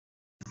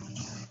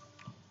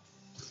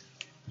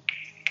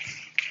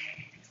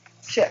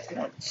Check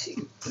 1,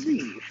 2,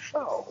 3,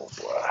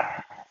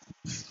 4.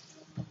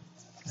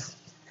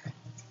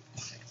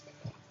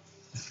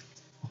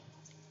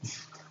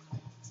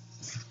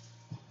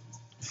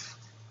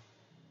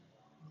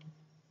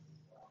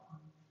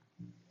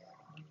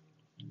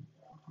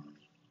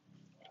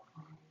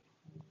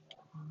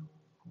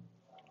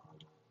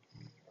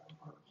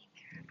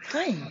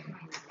 Hi.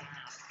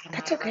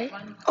 That's okay.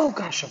 Oh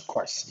gosh, of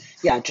course.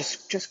 Yeah,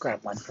 just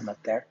grab one from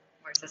up there.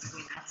 Where's this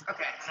Kleenex?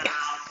 Okay, then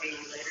I'll pay you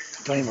later.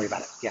 Don't even worry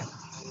about it. Yeah.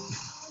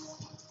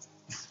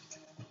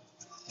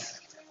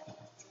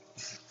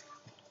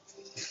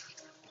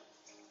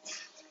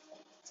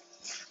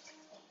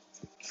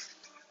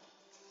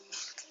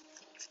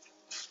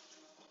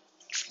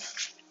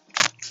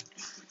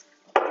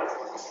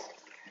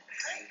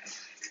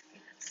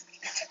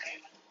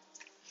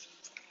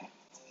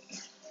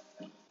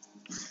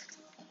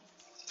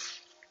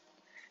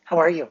 How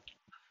are you?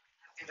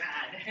 Too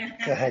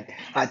bad.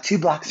 Good. 2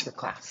 blocks for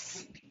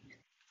class.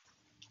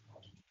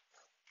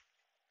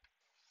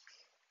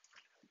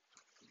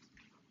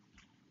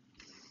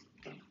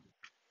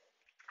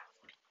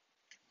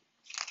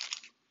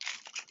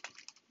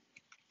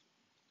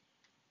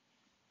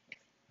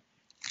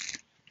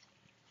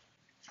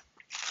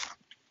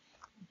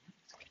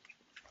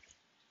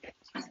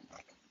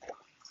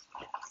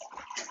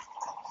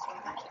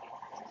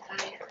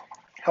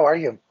 How are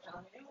you?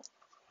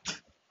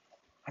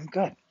 I'm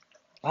good.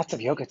 Lots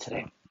of yoga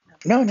today.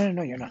 No,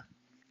 you're not.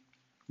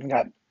 We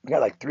got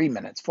like 3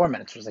 minutes, 4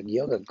 minutes. It was like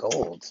yoga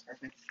gold.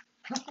 Perfect.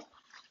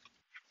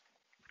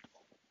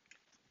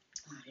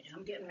 All right,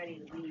 I'm getting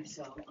ready to leave,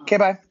 so Okay,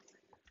 bye. I'll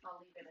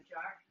leave in a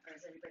jar, or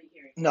is everybody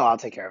hearing? No, I'll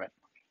take care of it.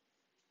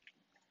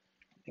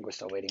 I think we're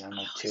still waiting on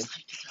like 2. Like to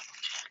double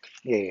check.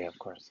 Yeah, of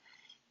course.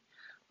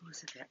 Oh,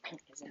 is that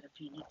a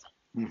Phoenix?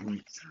 Mm-hmm. Okay.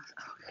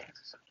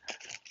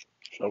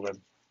 So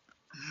good.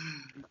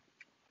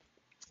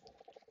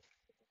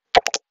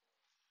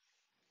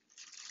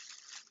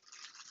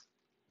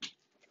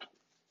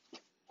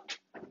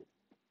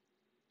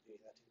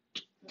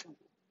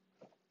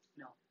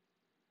 No.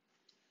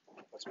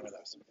 What's one of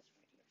those?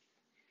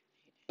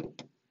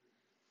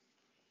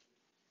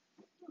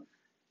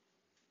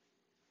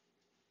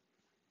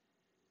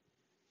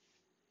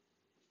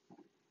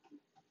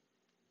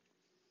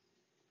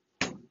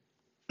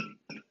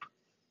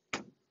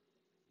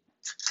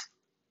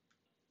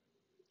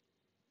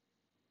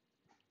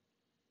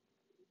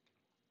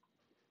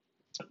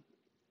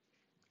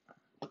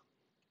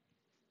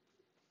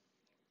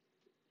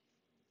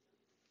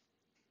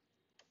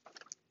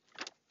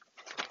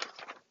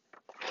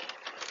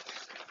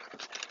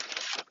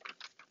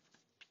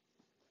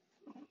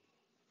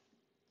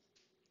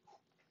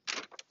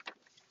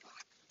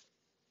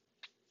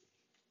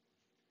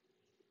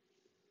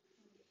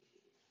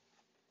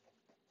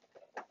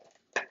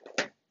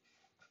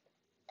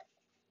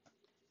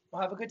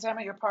 Well, have a good time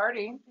at your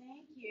party. Thank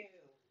you.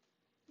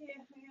 Yeah, I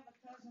have a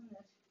cousin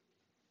that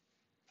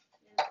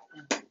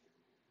is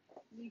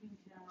leaving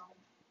town.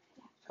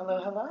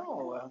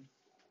 Hello.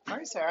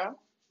 Hi, Sarah.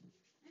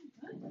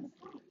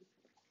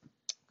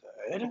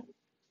 Good.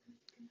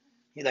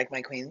 You like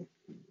my queen?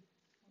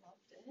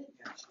 Loved it.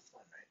 Yeah, she's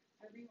fun, right?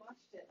 I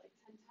rewatched it like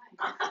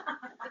 10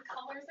 times. The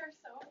colors are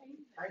so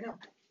amazing. I know.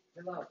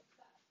 I love.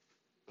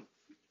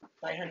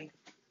 Bye, honey.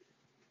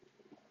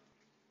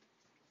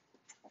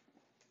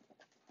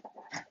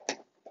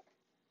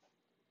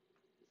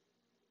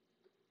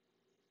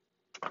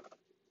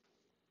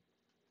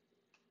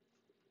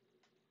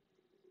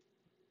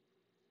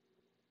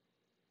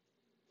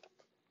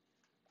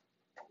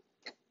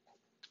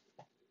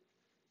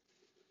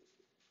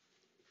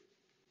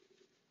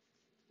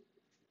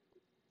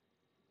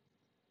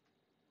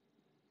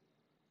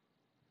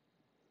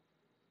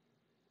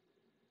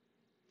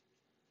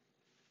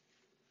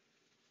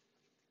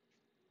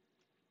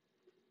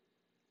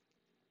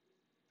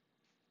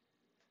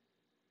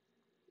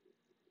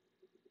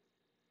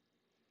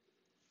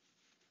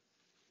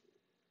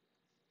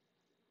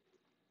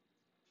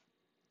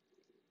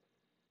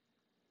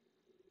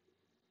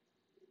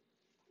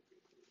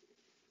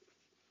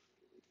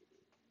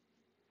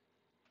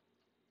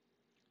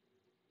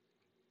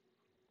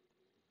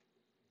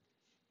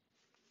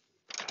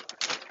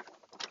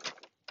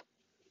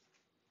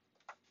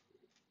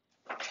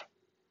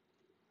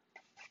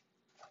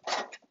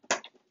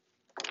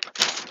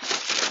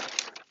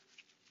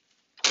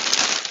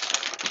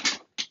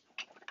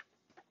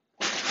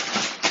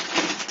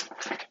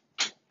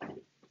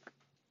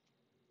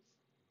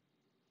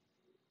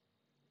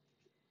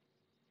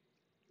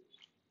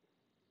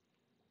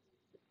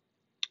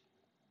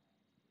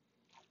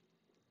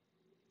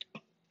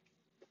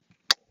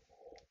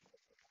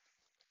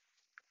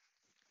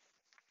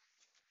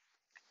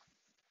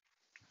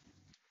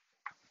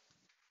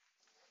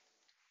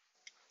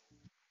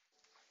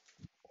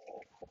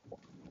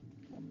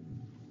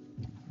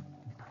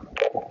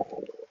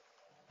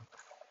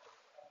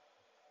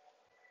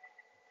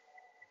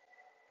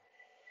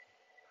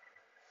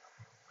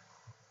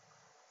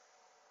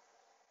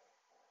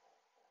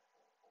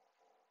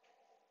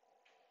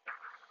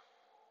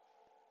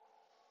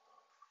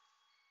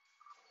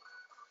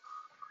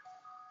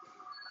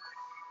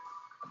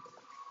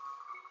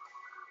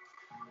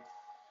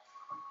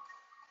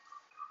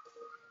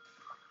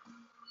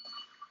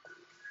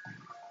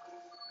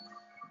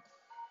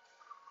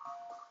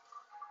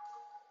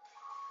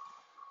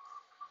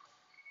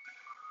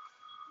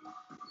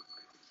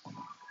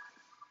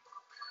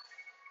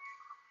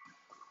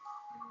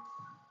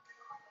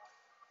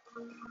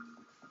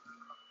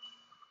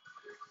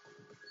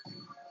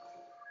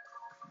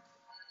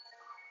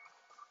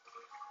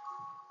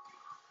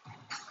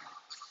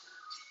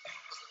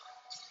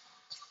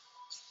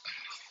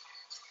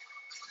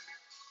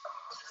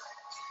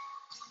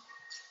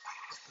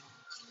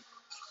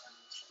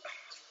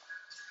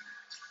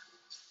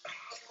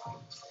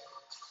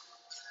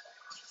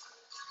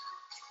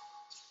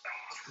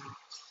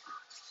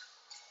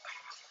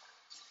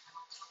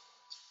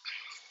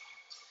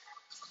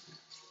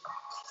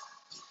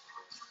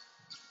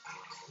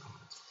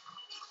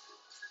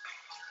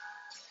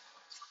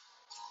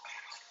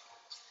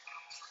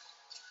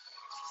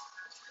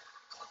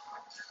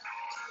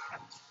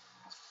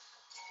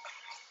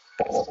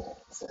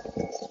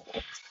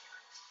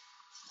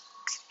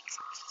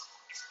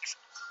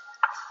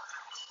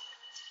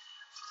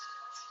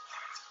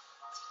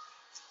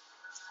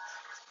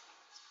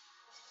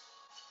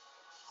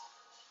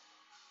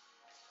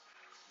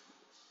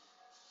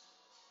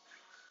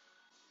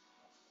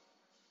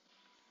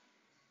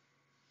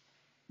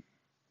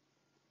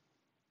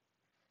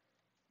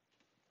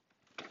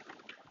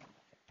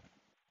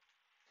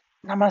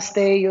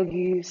 Namaste,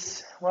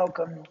 yogis.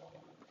 Welcome.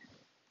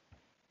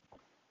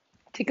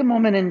 Take a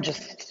moment and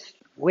just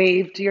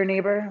wave to your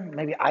neighbor,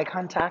 maybe eye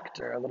contact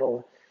or a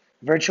little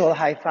virtual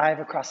high five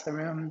across the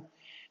room.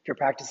 If you're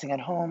practicing at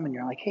home and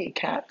you're like, hey,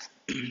 cat,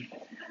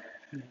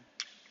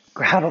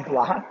 grab a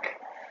block.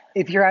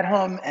 If you're at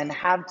home and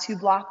have 2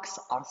 blocks,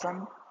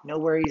 awesome. No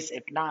worries.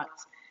 If not,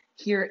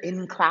 here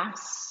in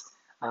class,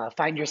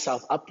 find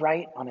yourself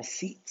upright on a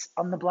seat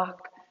on the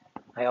block.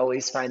 I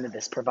always find that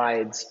this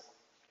provides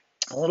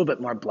a little bit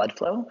more blood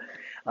flow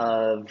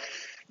of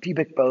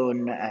pubic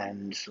bone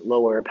and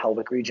lower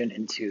pelvic region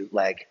into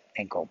leg,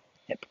 ankle,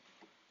 hip.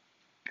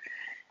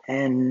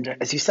 And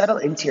as you settle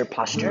into your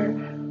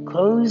posture,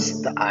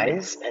 close the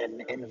eyes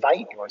and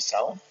invite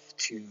yourself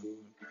to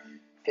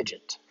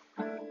fidget,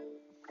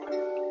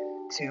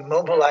 to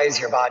mobilize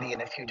your body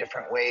in a few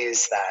different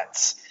ways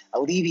that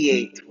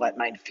alleviate what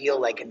might feel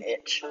like an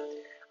itch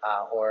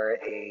or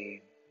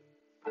a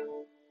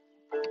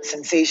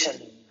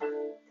sensation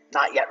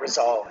not yet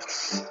resolved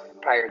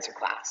prior to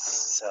class.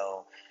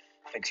 So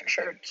fix your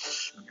shirt,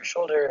 move your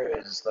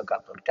shoulders, look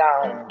up, look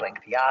down,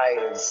 blink the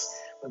eyes,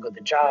 wiggle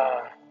the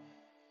jaw,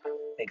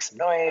 make some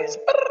noise.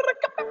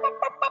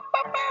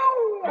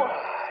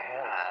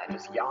 Yeah,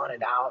 just yawn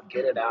it out,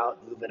 get it out,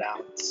 move it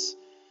out.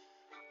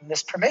 And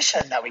this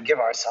permission that we give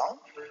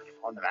ourselves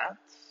on the mat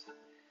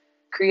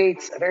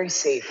creates a very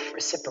safe,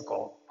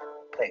 reciprocal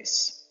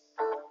place.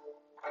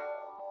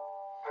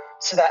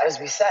 So that as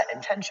we set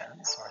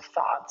intentions or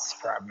thoughts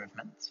for our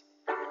movement,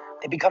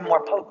 they become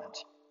more potent.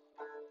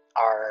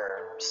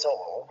 Our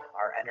soul,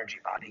 our energy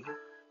body,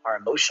 our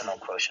emotional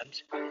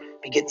quotient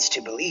begins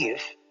to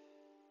believe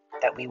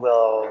that we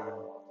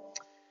will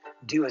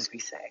do as we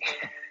say,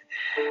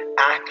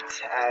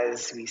 act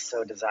as we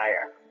so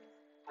desire.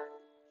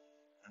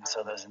 And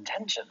so those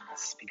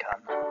intentions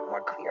become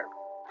more clear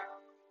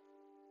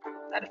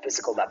at a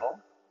physical level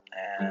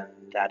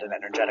and at an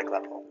energetic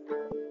level.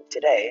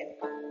 Today,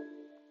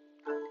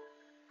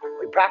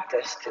 we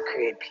practice to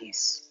create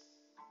peace.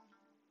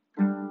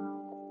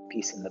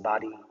 Peace in the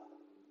body,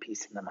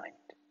 peace in the mind.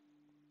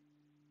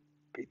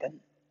 Breathe in.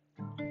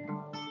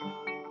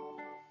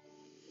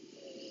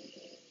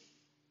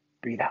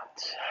 Breathe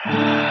out.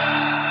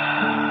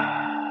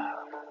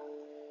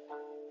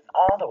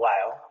 All the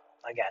while,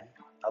 again,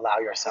 allow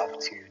yourself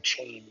to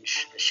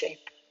change the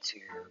shape, to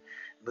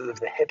move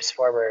the hips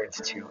forward,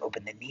 to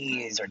open the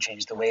knees, or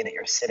change the way that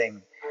you're sitting.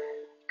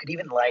 You could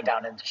even lie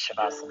down into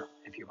Shavasana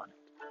if you want.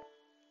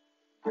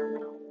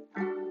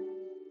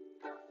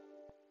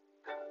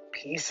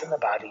 Peace in the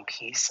body,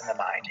 peace in the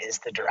mind is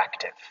the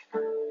directive.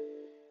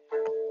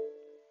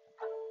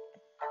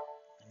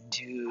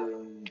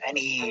 Do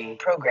any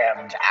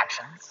programmed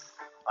actions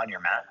on your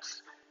mat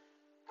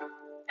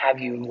have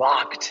you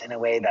locked in a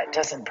way that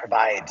doesn't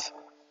provide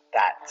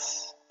that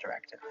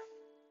directive?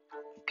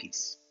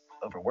 Peace.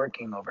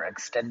 Overworking,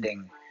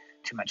 overextending,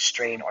 too much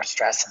strain or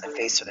stress in the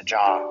face or the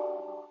jaw.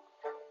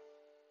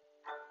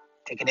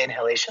 Take an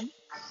inhalation.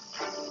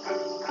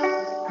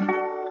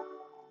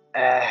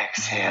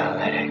 Exhale,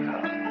 let it go.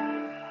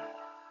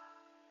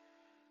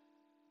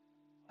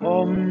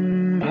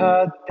 Om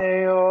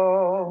Hare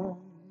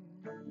Om.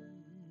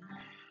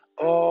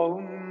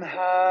 Om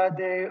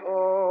Hare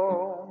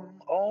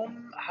Om.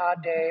 Om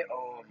Hare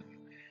Om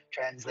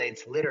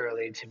translates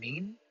literally to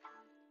mean,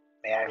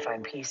 may I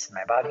find peace in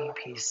my body,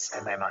 peace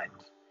in my mind.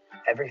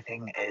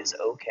 Everything is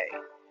okay.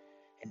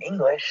 In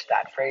English,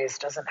 that phrase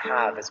doesn't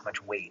have as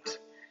much weight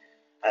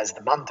as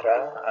the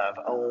mantra of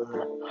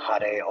Om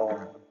Hare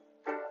Om.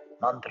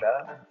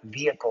 Mantra,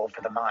 vehicle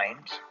for the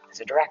mind, is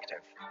a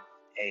directive,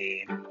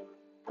 a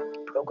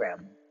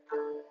program.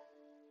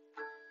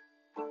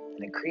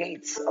 And it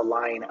creates a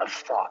line of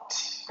thought.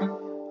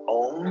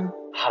 Om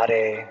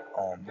Hare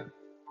Om.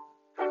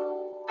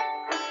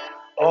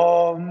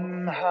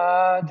 Om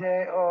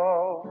Hare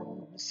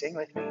Om. Sing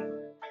with me.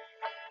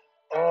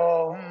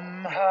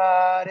 Om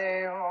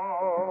Hare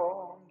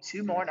Om.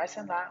 2 more, nice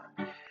and loud.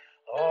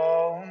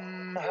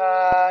 Om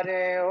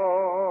Hare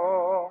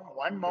Om.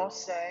 One more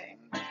saying.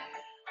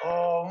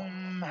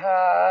 Om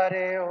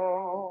Hare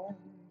Om.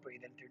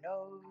 Breathe in through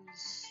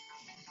nose.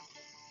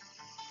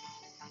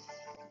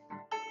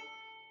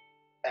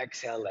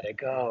 Exhale, let it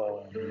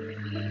go.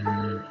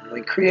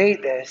 We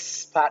create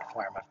this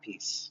platform of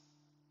peace.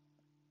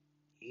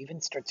 You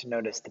even start to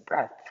notice the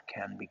breath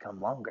can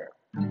become longer.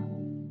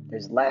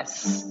 There's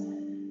less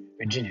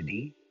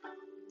rigidity,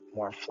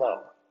 more flow,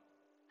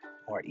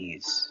 more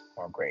ease,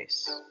 more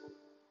grace,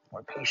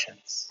 more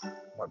patience,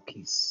 more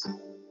peace.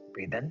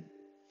 Breathe in.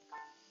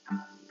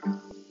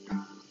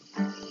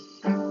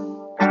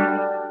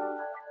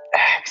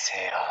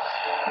 Exhale.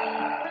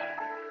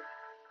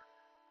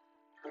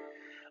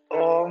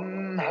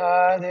 Om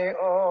Hare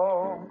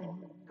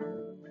Om.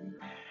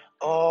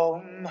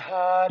 Om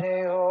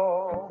Hare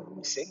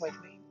Om. Sing with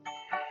me.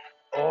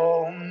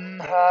 Om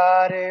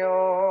Hare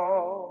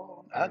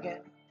Om.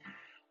 Again.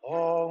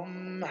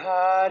 Om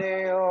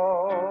Hare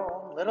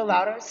Om. Little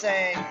louder,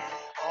 saying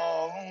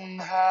Om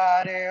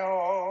Hare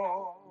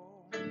Om.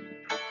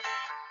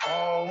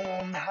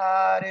 Om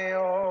Hare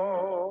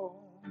Om.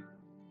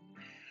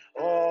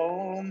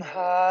 Om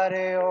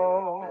Hare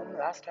Om.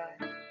 Last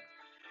time.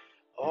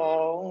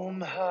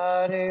 Om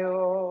Hare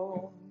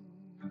Om.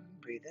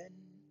 Breathe in.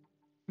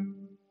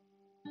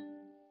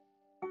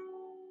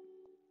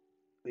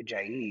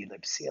 Ujjayi,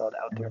 lips sealed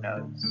out their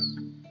nose.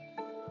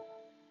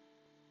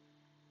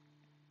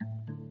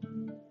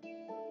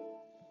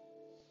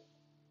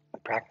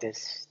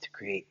 Practice to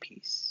create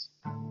peace.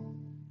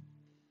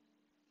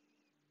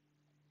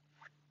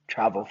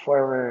 Travel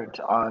forward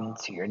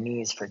onto your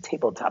knees for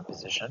tabletop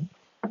position.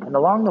 And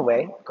along the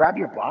way, grab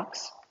your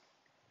blocks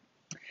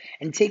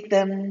and take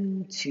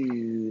them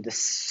to the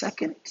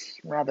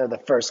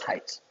first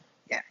height.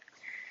 Yeah.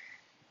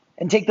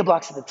 And take the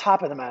blocks at the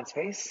top of the mat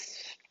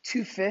space.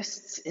 2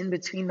 fists in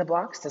between the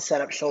blocks to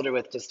set up shoulder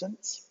width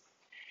distance.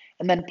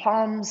 And then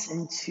palms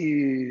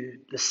into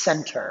the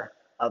center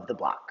of the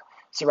block.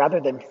 So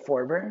rather than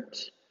forward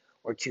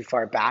or too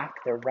far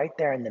back, they're right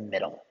there in the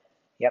middle.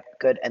 Yep,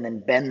 good. And then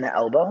bend the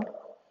elbow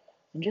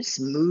and just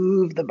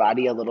move the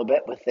body a little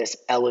bit with this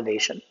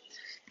elevation.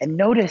 And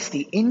notice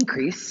the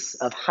increase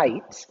of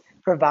height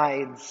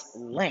provides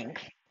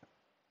length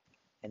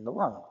in the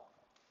lung.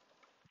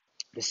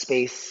 The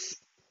space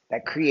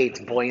that creates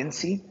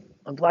buoyancy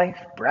of life,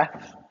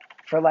 breath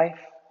for life.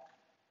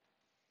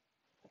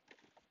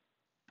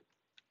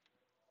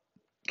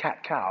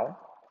 Cat-cow.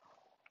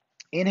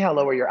 Inhale,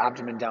 lower your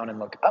abdomen down and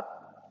look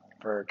up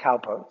for cow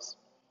pose.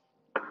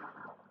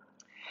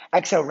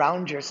 Exhale,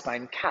 round your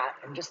spine, cat,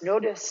 and just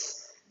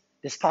notice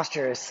this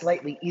posture is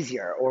slightly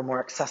easier or more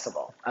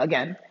accessible.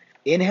 Again,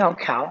 inhale,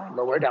 cow,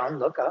 lower down,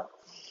 look up.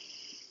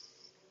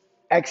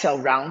 Exhale,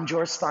 round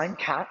your spine,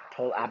 cat,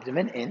 pull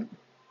abdomen in.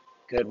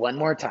 Good, one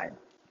more time.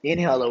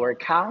 Inhale, lower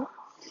cow.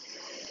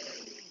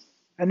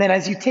 And then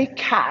as you take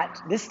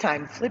cat, this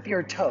time flip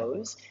your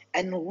toes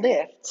and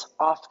lift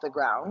off the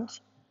ground.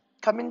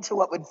 Come into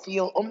what would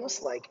feel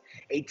almost like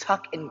a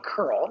tuck and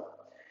curl.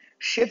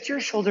 Shift your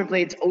shoulder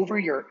blades over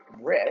your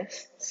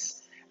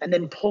wrists and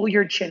then pull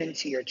your chin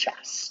into your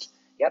chest.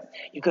 Yep.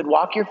 You could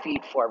walk your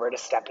feet forward a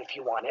step if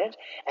you wanted,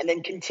 and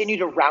then continue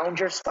to round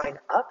your spine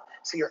up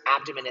so your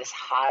abdomen is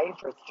high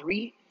for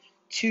 3,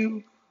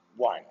 2,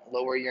 1.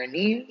 Lower your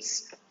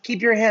knees.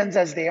 Keep your hands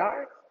as they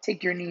are.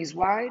 Take your knees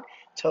wide,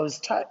 toes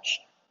touch.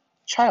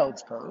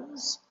 Child's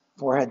pose,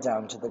 forehead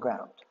down to the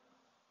ground.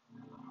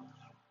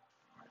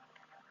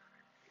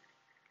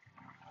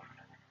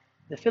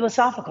 The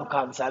philosophical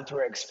concept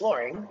we're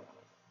exploring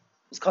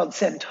is called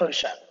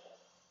Santosha.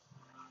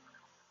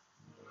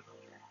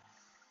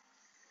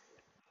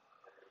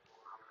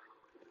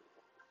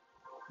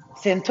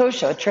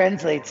 Santosha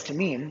translates to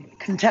mean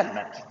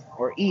contentment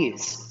or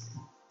ease.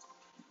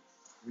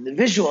 And the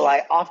visual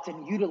I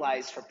often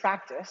utilize for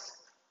practice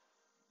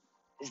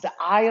is the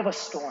eye of a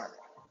storm.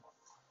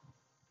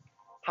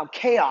 How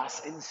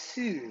chaos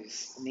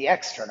ensues in the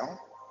external,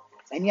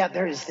 and yet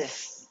there is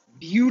this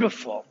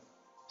beautiful,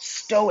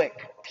 stoic,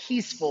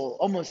 peaceful,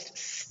 almost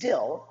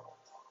still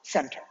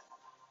center.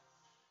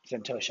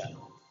 Santosha.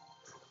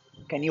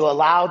 Can you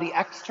allow the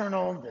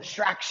external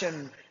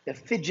distraction, the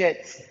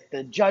fidgets,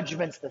 the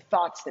judgments, the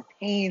thoughts, the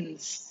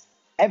pains,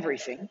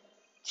 everything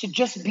to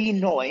just be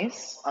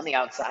noise on the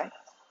outside,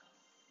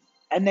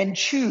 and then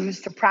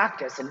choose to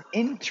practice an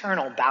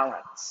internal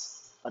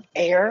balance of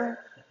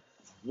air,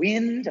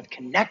 wind, of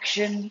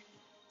connection.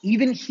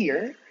 Even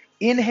here,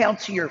 inhale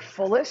to your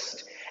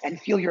fullest and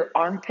feel your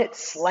armpit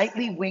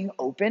slightly wing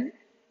open.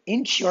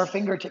 Inch your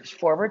fingertips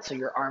forward so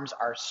your arms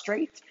are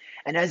straight.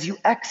 And as you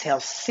exhale,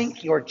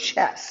 sink your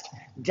chest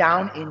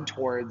down in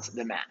towards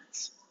the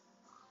mats.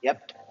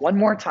 Yep, one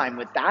more time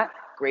with that.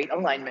 Great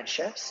alignment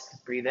shifts.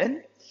 Breathe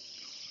in.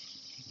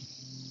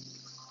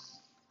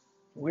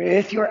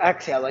 With your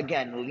exhale,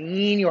 again,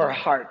 lean your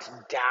heart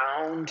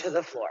down to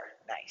the floor.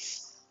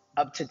 Nice.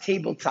 Up to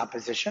tabletop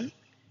position.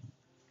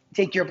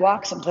 Take your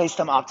blocks and place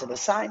them off to the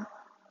side.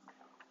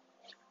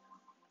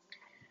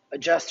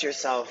 Adjust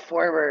yourself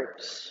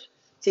forward.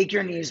 Take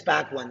your knees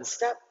back one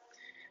step.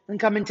 Then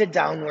come into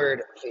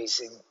downward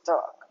facing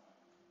dog.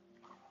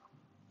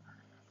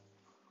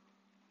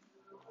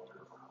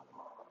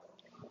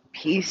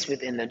 Peace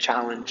within the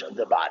challenge of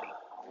the body.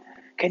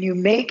 Can you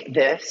make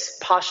this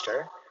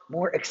posture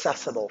more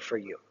accessible for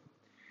you?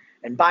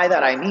 And by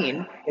that I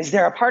mean, is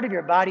there a part of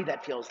your body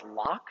that feels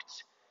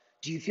locked?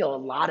 Do you feel a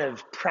lot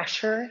of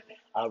pressure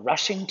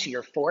rushing to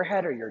your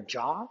forehead or your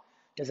jaw?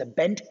 Does a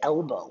bent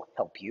elbow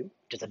help you?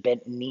 Does a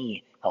bent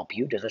knee help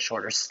you? Does a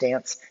shorter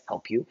stance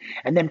help you?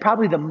 And then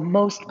probably the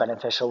most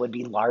beneficial would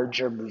be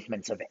larger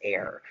movements of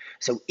air.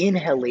 So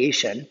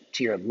inhalation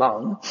to your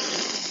lung,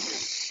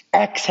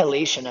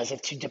 exhalation as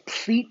if to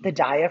deplete the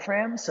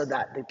diaphragm so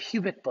that the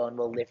pubic bone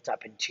will lift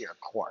up into your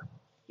core.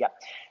 Yep.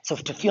 So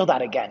to feel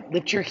that again,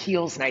 lift your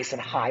heels nice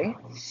and high.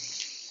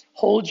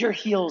 Hold your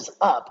heels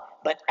up,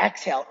 but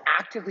exhale,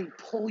 actively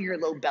pull your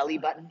low belly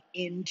button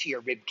into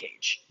your rib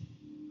cage.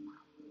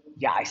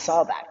 Yeah, I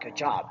saw that. Good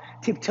job.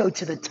 Tiptoe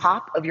to the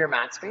top of your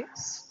mat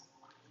space.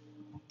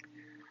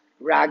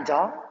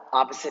 Ragdoll,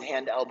 opposite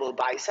hand, elbow,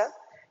 bicep.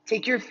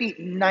 Take your feet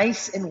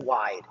nice and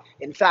wide.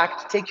 In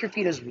fact, take your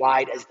feet as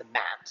wide as the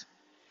mat.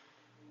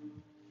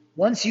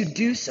 Once you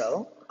do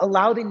so,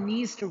 allow the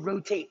knees to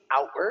rotate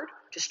outward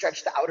to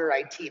stretch the outer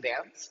IT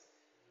bands.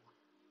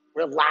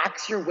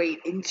 Relax your weight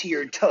into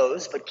your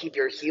toes, but keep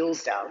your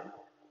heels down.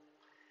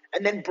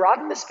 And then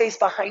broaden the space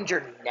behind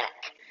your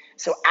neck.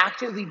 So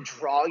actively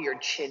draw your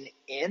chin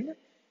in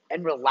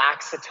and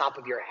relax the top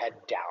of your head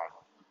down.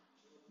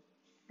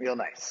 Real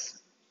nice.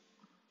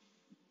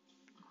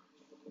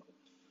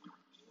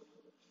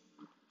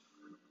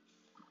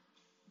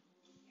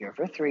 Here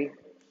for 3.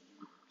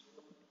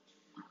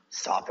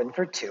 Soften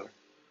for 2.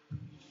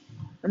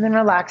 And then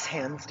relax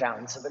hands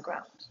down to the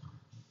ground.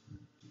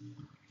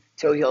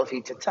 Toe heel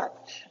feet to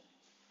touch.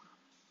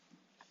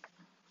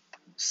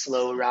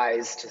 Slow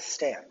rise to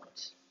stand.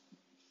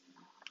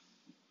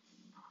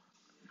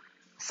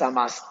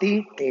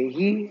 Samasti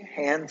Tehi,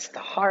 hands to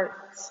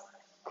hearts.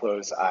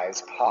 Close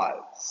eyes,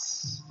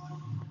 pause.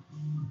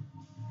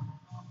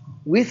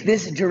 With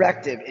this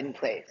directive in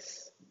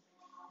place,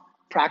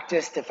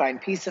 practice to find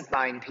peace of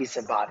mind, peace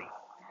of body.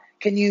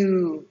 Can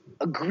you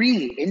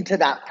agree into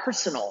that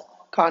personal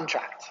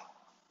contract?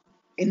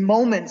 In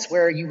moments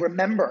where you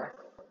remember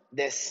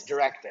this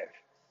directive,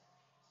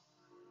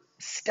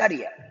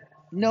 study it.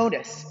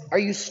 Notice, are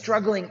you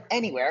struggling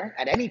anywhere,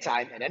 at any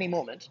time, at any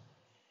moment?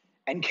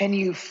 And can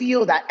you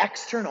feel that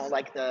external,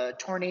 like the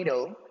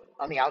tornado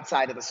on the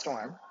outside of the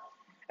storm?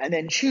 And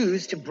then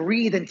choose to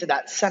breathe into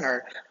that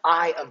center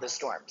eye of the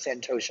storm,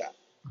 Santosha.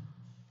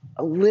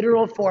 A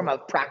literal form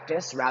of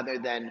practice rather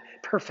than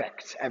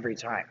perfect every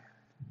time.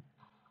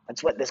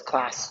 That's what this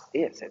class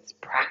is. It's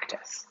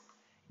practice.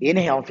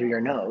 Inhale through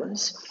your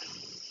nose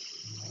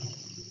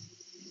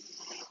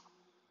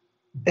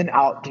and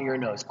out through your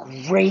nose.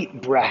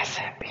 Great breath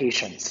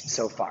patience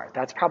so far.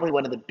 That's probably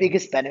one of the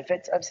biggest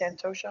benefits of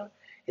Santosha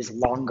is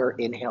longer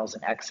inhales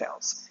and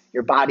exhales.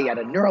 Your body at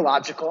a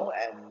neurological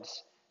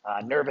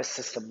and nervous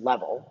system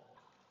level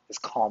is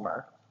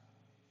calmer.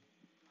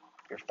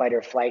 Your fight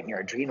or flight and your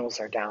adrenals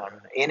are down.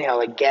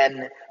 Inhale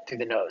again through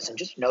the nose and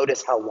just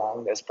notice how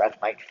long this breath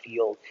might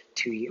feel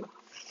to you.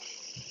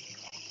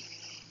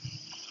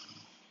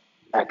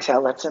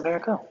 Exhale, let some air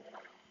go.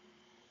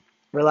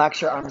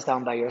 Relax your arms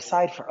down by your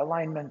side for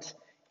alignment.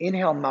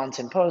 Inhale,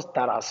 mountain pose,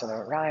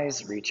 Tadasana,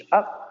 rise, reach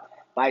up.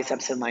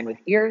 Biceps in line with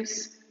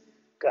ears.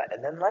 Good,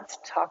 and then let's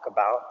talk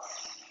about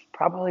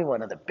probably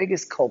one of the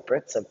biggest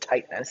culprits of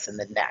tightness in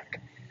the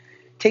neck.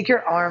 Take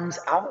your arms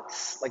out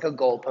like a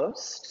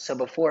goalpost, so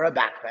before a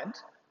back bend.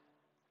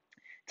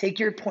 Take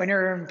your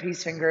pointer and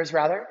peace fingers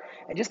rather,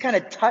 and just kind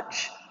of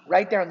touch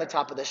right there on the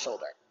top of the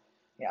shoulder.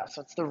 Yeah,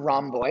 so it's the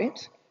rhomboid.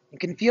 You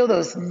can feel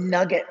those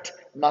nugget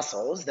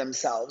muscles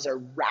themselves are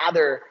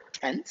rather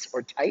tense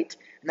or tight,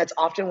 and that's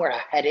often where a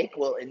headache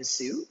will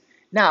ensue.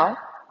 Now,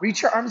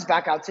 reach your arms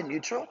back out to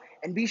neutral,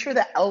 and be sure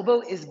the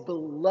elbow is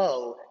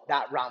below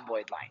that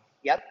rhomboid line.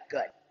 Yep,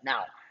 good.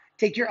 Now,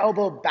 take your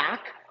elbow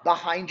back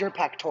behind your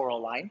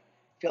pectoral line.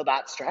 Feel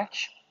that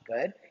stretch.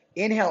 Good.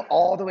 Inhale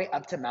all the way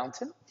up to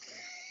mountain.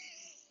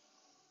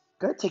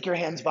 Good. Take your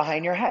hands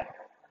behind your head.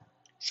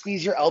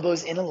 Squeeze your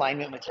elbows in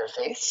alignment with your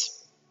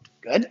face.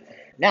 Good.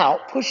 Now,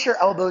 push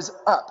your elbows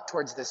up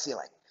towards the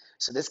ceiling.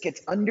 So this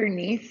gets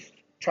underneath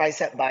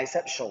tricep,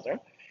 bicep, shoulder.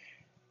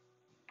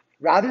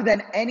 Rather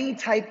than any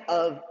type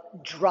of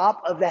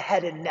drop of the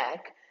head and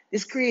neck,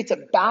 this creates a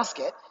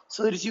basket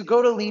so that as you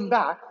go to lean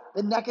back,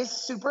 the neck is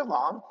super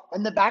long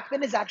and the back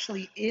bend is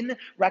actually in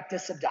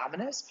rectus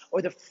abdominis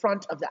or the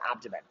front of the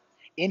abdomen.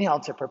 Inhale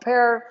to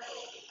prepare.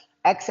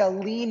 Exhale,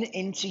 lean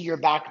into your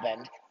back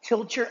bend.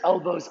 Tilt your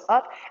elbows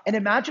up and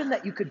imagine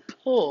that you could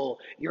pull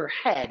your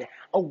head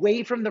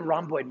away from the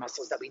rhomboid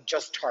muscles that we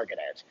just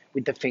targeted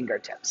with the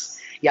fingertips.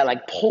 Yeah,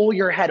 like pull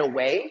your head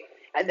away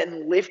and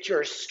then lift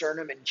your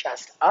sternum and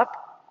chest up.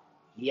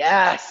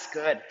 Yes,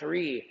 good.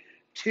 3,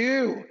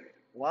 2,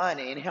 1.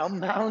 Inhale,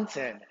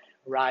 mountain.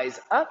 Rise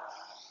up.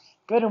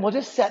 Good, and we'll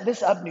just set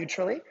this up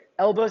neutrally.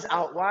 Elbows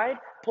out wide.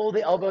 Pull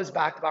the elbows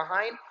back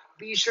behind.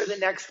 Be sure the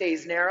neck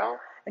stays narrow.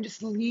 And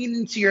just lean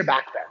into your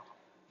back bend.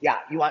 Yeah,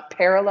 you want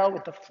parallel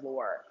with the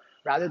floor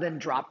rather than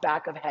drop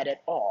back of head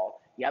at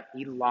all. Yep,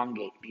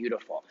 elongate.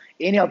 Beautiful.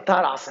 Inhale,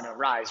 Tadasana,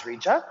 rise,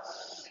 reach up.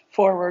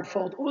 Forward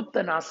fold,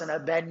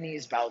 Uttanasana, bend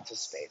knees, bow to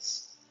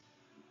space.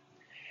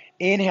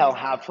 Inhale,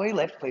 halfway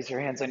lift, place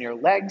your hands on your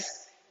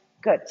legs.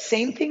 Good.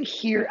 Same thing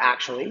here,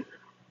 actually.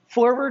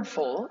 Forward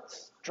fold,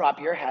 drop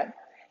your head.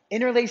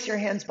 Interlace your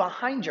hands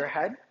behind your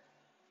head.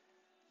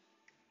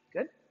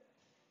 Good.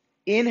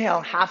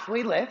 Inhale,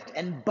 halfway lift,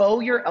 and bow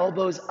your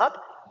elbows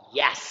up.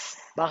 Yes,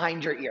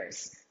 behind your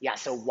ears. Yeah,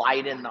 so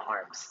widen the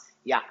arms.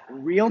 Yeah,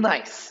 real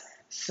nice.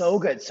 So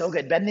good, so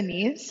good. Bend the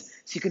knees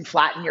so you can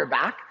flatten your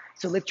back.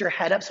 So lift your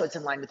head up so it's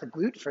in line with the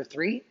glute for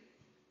 3,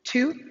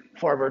 2,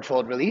 forward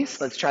fold,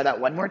 release. Let's try that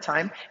one more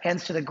time.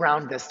 Hands to the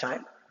ground this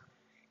time.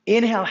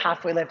 Inhale,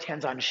 halfway lift,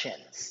 hands on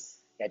shins.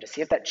 Yeah, just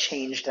see if that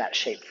changed that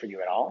shape for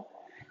you at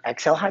all.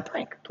 Exhale, high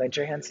plank. Plant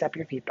your hands, step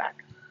your feet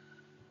back.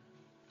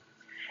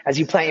 As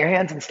you plant your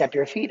hands and step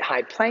your feet,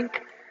 high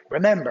plank,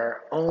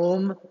 remember,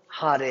 Om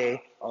Hare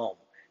Om.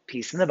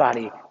 Peace in the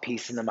body,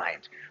 peace in the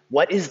mind.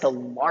 What is the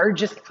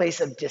largest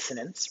place of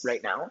dissonance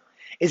right now?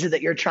 Is it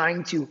that you're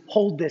trying to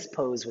hold this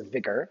pose with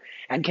vigor?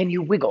 And can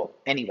you wiggle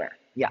anywhere?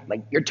 Yeah,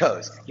 like your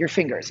toes, your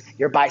fingers,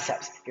 your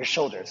biceps, your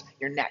shoulders,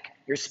 your neck,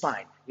 your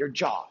spine, your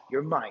jaw,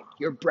 your mind,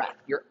 your breath,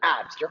 your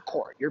abs, your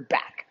core, your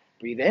back.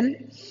 Breathe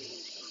in.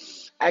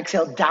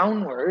 Exhale,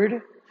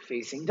 downward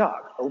facing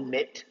dog.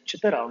 Omit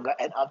chaturanga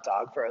and up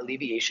dog for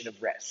alleviation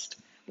of rest.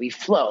 We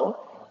flow,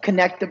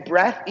 connect the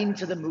breath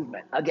into the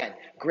movement. Again,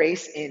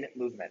 grace in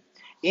movement.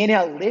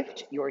 Inhale,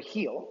 lift your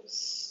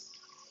heels.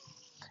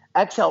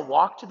 Exhale,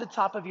 walk to the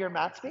top of your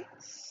mat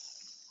space.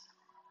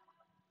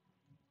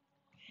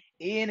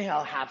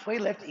 Inhale, halfway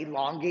lift,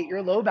 elongate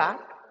your low back.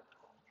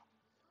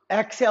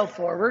 Exhale,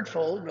 forward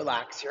fold,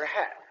 relax your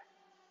head.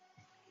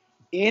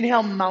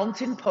 Inhale,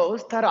 mountain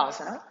pose,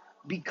 Tadasana.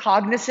 Be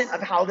cognizant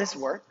of how this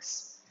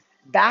works.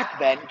 Back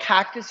bend,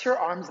 cactus your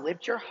arms,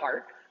 lift your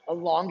heart,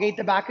 elongate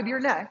the back of your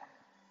neck.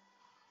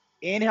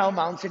 Inhale,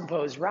 mountain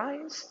pose,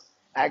 rise.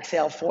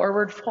 Exhale,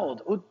 forward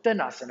fold,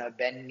 Uttanasana,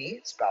 bend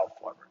knees, bow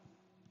forward.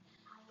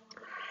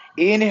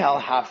 Inhale,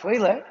 halfway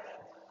lift.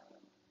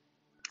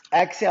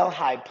 Exhale,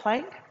 high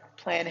plank,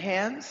 plant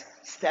hands,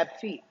 step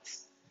feet.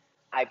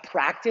 I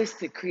practice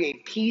to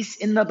create peace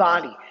in the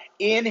body.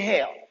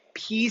 Inhale,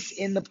 peace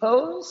in the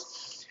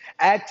pose.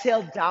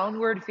 Exhale,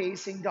 downward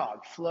facing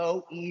dog.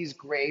 Flow, ease,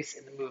 grace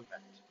in the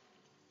movement.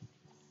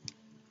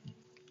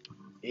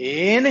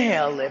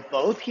 Inhale, lift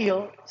both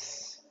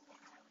heels.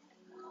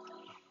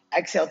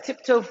 Exhale,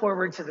 tiptoe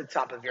forward to the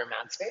top of your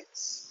mat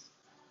space.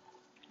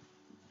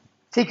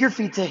 Take your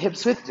feet to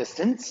hips width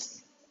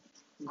distance.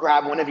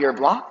 Grab one of your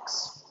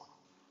blocks.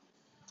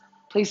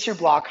 Place your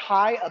block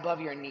high above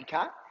your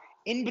kneecap,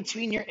 in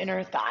between your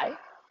inner thigh.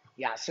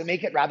 Yeah, so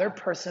make it rather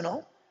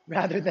personal,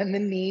 rather than the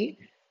knee,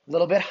 a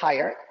little bit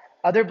higher.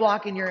 Other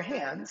block in your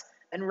hands,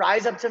 and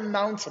rise up to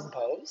mountain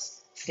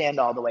pose. Stand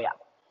all the way up.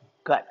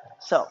 Good.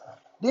 So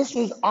this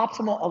is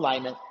optimal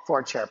alignment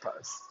for chair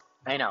pose.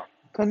 I know,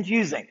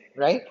 confusing,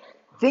 right?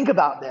 Think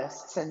about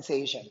this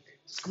sensation.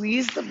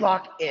 Squeeze the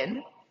block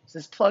in. So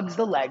this plugs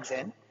the legs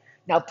in.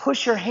 Now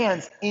push your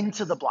hands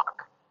into the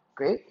block.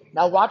 Great.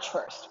 Now watch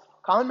first.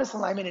 Common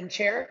misalignment in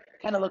chair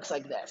kind of looks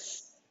like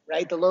this,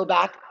 right? The low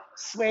back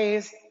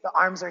sways, the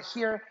arms are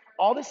here.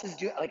 All this is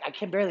doing, like I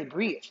can barely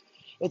breathe.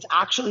 It's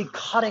actually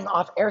cutting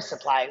off air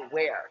supply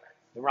where?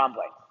 The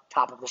rhomboid,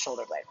 top of the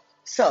shoulder blade.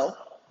 So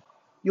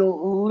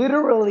you'll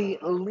literally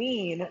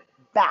lean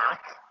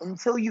back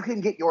until you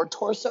can get your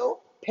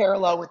torso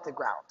parallel with the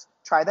ground.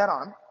 Try that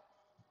on.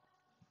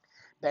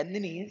 Bend the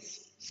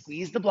knees,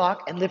 squeeze the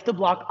block, and lift the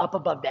block up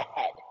above the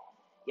head.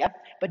 Yep,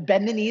 but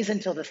bend the knees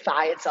until the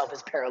thigh itself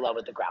is parallel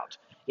with the ground.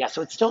 Yeah,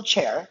 so it's still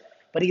chair,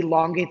 but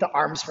elongate the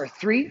arms for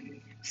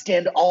 3,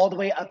 stand all the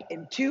way up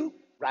in 2,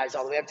 rise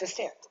all the way up to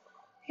stand.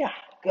 Yeah,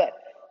 good.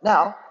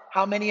 Now,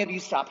 how many of you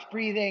stopped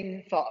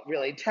breathing, felt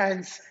really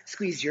tense,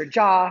 squeezed your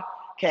jaw?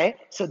 Okay,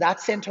 so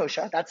that's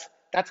Santosha,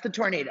 that's the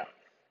tornado.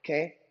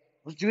 Okay,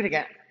 let's do it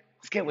again.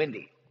 Let's get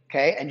windy.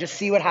 Okay, and just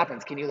see what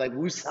happens. Can you like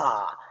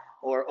woosah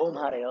or Om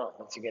Hare Om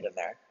once you get in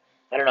there?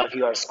 I don't know if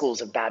you are schools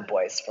of bad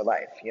boys for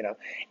life, you know.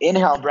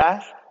 Inhale,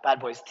 breath,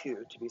 bad boys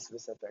 2 to be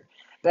specific.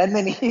 Bend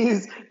the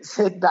knees,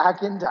 sit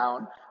back and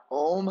down.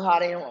 Om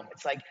Hare Om.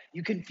 It's like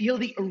you can feel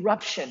the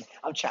eruption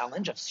of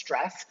challenge, of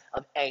stress,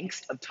 of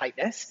angst, of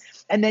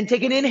tightness. And then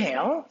take an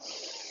inhale,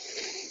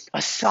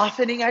 a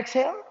softening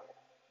exhale,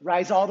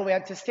 rise all the way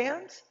up to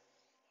stand.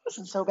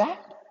 Wasn't so bad.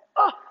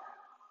 Oh.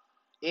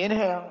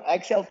 Inhale,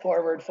 exhale,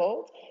 forward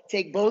fold.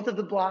 Take both of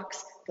the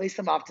blocks, place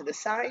them off to the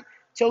side.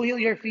 Toe heel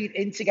your feet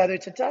in together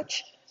to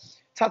touch.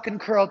 Tuck and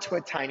curl to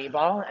a tiny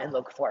ball and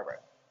look forward.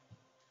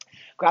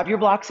 Grab your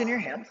blocks in your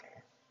hands.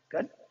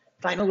 Good.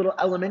 Find a little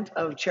element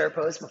of chair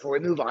pose before we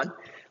move on.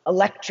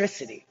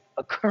 Electricity,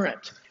 a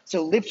current.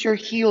 So lift your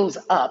heels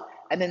up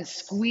and then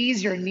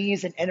squeeze your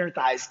knees and inner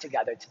thighs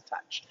together to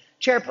touch.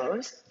 Chair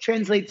pose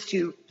translates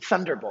to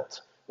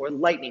thunderbolt or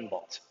lightning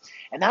bolt.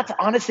 And that's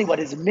honestly what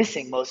is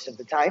missing most of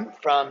the time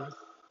from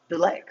the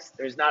legs.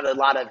 There's not a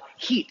lot of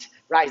heat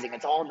rising.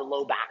 It's all in the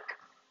low back.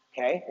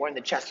 okay? Or in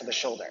the chest or the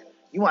shoulder.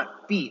 You want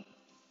feet,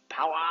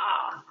 power.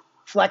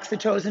 Flex the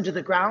toes into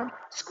the ground,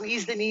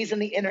 squeeze the knees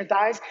and the inner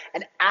thighs,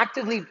 and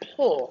actively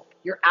pull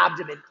your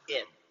abdomen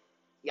in.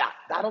 Yeah,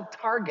 that'll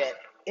target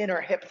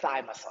inner hip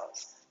thigh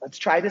muscles. Let's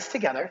try this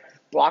together.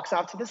 Blocks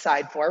off to the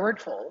side,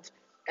 forward fold,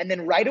 and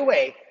then right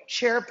away,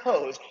 chair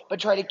pose, but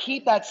try to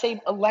keep that same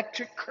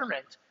electric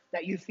current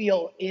that you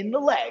feel in the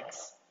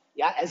legs,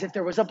 yeah, as if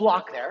there was a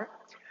block there.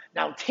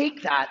 Now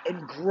take that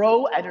and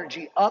grow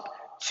energy up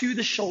to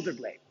the shoulder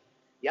blade.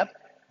 Yep.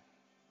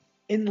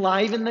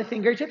 Enliven the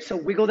fingertips, so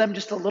wiggle them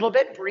just a little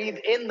bit. Breathe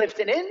in, lift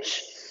an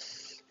inch.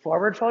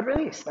 Forward fold,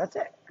 release. That's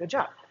it. Good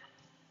job.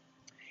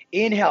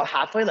 Inhale,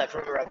 halfway lift.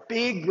 Remember, a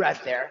big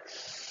breath there.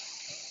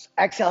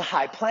 Exhale,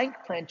 high plank.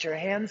 Plant your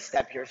hands,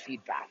 step your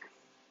feet back.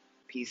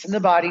 Peace in the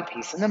body,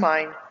 peace in the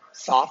mind.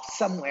 Soft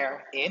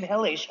somewhere.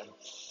 Inhalation.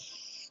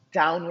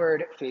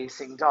 Downward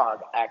facing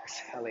dog.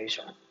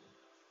 Exhalation.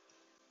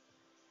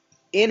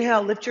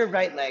 Inhale, lift your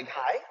right leg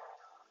high.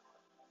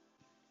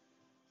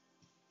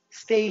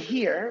 Stay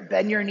here.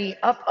 Bend your knee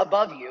up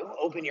above you.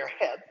 Open your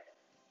hip.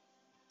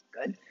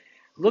 Good.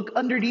 Look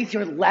underneath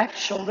your left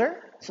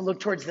shoulder. So look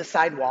towards the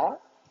side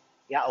wall.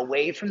 Yeah,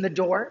 away from the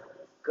door.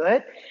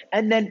 Good.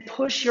 And then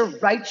push your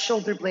right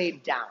shoulder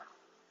blade down.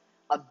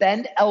 A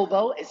bend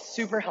elbow is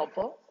super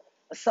helpful.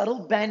 A subtle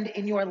bend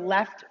in your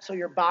left, so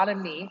your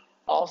bottom knee,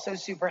 also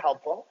super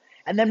helpful.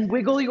 And then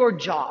wiggle your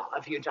jaw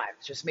a few times.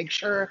 Just make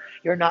sure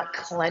you're not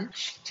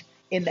clenched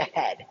in the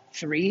head.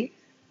 3,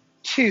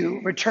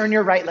 2, return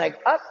your right leg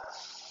up.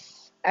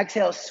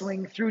 Exhale,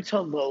 swing through to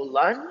low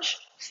lunge.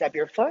 Step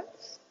your foot.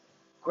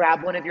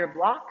 Grab one of your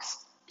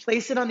blocks.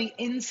 Place it on the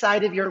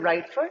inside of your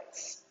right foot.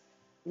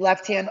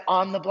 Left hand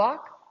on the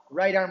block.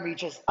 Right arm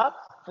reaches up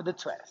for the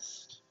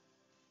twist.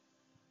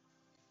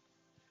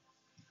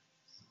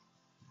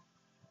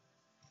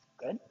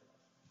 Good.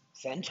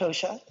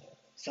 Santosha.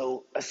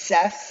 So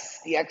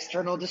assess the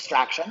external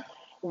distraction.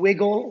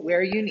 Wiggle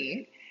where you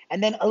need.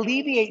 And then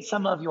alleviate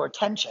some of your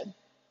tension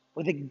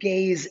with a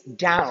gaze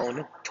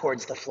down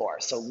towards the floor.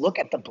 So look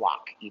at the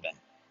block even.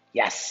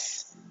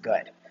 Yes,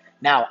 good.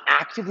 Now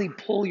actively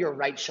pull your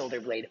right shoulder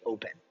blade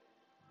open.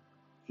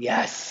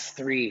 Yes,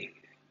 3,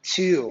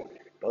 2,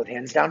 both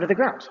hands down to the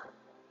ground.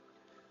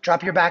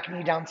 Drop your back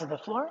knee down to the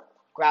floor.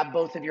 Grab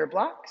both of your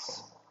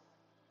blocks.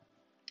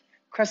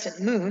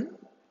 Crescent moon.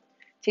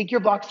 Take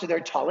your blocks to their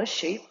tallest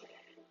shape.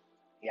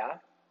 Yeah,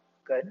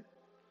 good.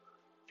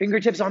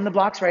 Fingertips on the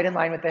blocks right in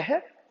line with the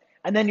hip.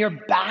 And then your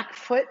back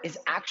foot is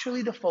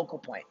actually the focal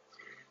point.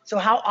 So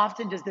how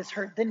often does this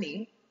hurt the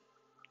knee?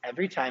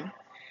 Every time.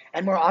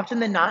 And more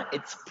often than not,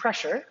 it's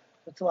pressure.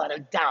 It's a lot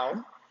of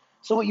down.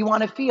 So what you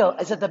want to feel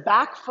is that the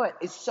back foot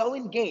is so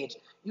engaged,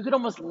 you could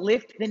almost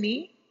lift the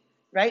knee,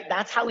 right?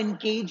 That's how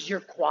engaged your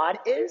quad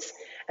is.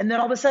 And then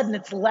all of a sudden,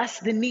 it's less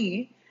the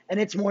knee, and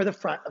it's more the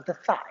front of the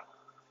thigh.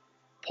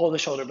 Pull the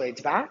shoulder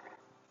blades back.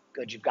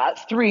 Good, you've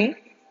got 3,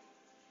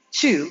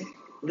 2,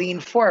 lean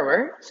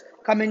forward.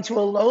 Come into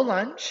a low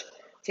lunge.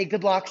 Take the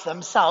blocks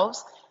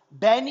themselves.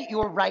 Bend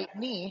your right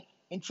knee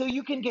until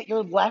you can get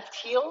your left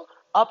heel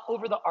up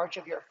over the arch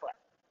of your foot.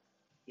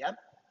 Yep,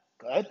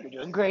 good, you're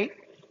doing great.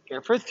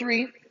 Here for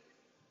 3.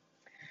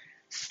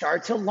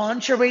 Start to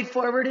launch your weight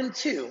forward in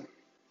 2.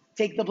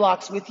 Take the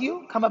blocks with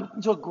you. Come up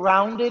into a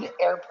grounded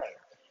airplane.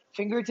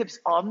 Fingertips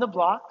on the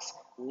blocks.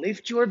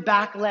 Lift your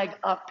back leg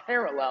up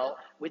parallel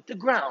with the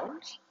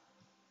ground.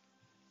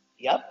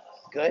 Yep,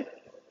 good.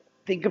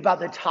 Think about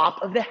the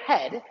top of the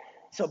head.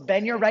 So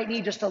bend your right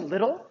knee just a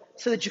little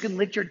so that you can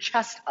lift your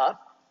chest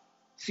up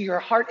so your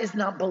heart is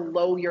not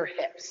below your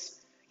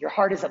hips. Your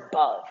heart is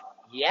above.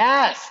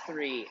 Yes,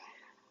 3.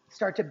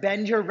 Start to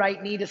bend your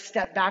right knee to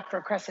step back for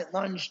a crescent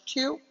lunge.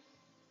 2.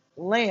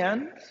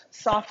 Land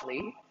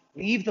softly.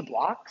 Leave the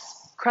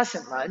blocks.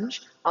 Crescent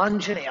lunge.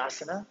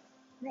 Anjaneyasana.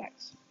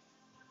 Rise.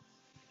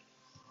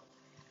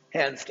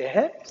 Hands to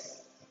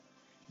hips.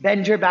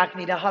 Bend your back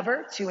knee to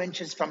hover 2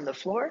 inches from the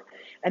floor.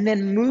 And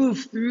then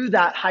move through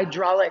that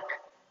hydraulic,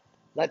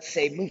 let's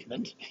say,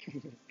 movement.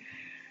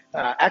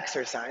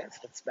 Exercise,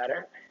 that's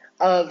better.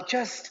 Of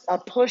just a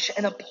push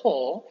and a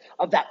pull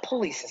of that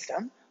pulley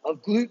system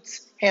of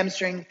glutes,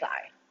 hamstring,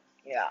 thigh.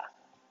 Yeah.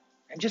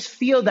 And just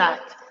feel that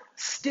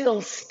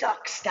still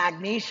stuck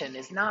stagnation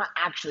is not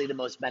actually the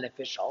most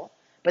beneficial,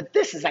 but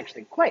this is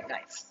actually quite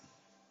nice.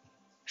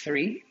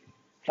 3,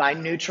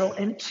 find neutral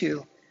in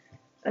 2,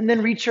 and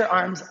then reach your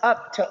arms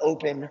up to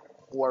open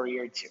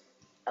warrior 2.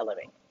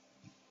 Elevate.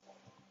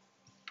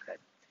 Good.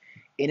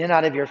 In and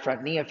out of your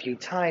front knee a few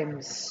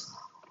times.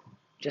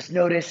 Just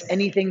notice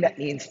anything that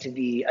needs to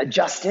be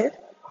adjusted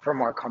for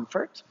more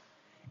comfort.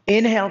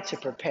 Inhale to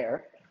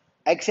prepare.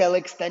 Exhale,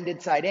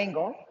 extended side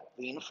angle.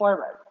 Lean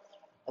forward.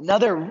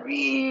 Another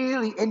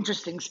really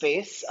interesting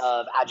space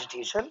of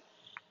agitation.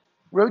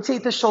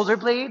 Rotate the shoulder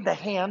blade, the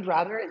hand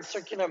rather, in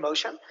circular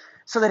motion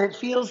so that it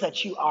feels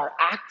that you are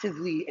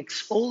actively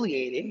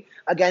exfoliating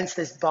against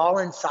this ball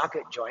and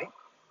socket joint.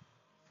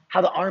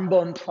 How the arm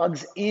bone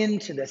plugs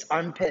into this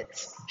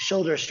armpit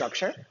shoulder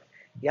structure.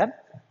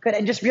 Yep, good.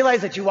 And just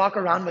realize that you walk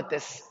around with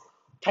this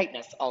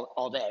tightness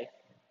all day.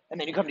 And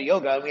then you come to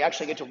yoga and we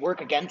actually get to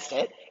work against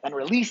it and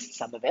release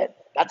some of it.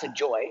 That's a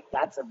joy.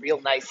 That's a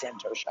real nice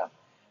Santosha.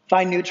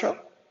 Find neutral.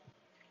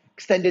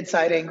 Extended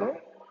side angle.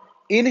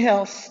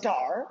 Inhale,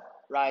 star,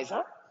 rise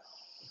up.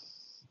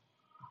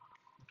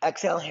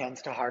 Exhale,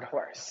 hands to hard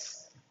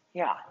horse.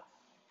 Yeah.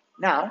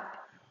 Now,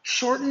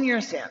 shorten your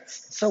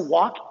stance. So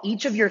walk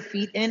each of your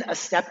feet in a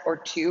step or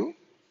two.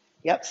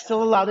 Yep,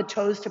 still allow the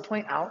toes to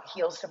point out,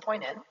 heels to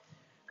point in.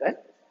 Good.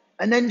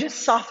 And then just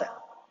soften.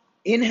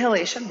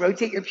 Inhalation,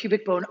 rotate your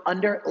pubic bone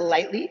under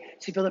lightly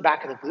so you feel the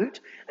back of the glute.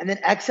 And then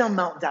exhale,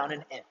 melt down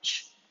an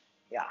inch.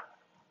 Yeah.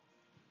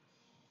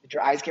 Did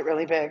your eyes get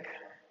really big?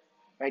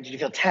 Right? Did you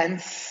feel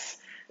tense?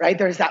 Right?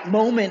 There's that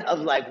moment of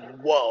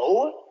like,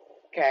 whoa.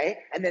 Okay.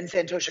 And then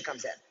Santosha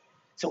comes in.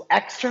 So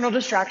external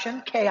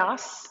distraction,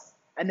 chaos.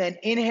 And then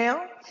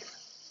inhale.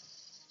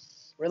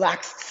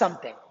 Relax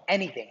something,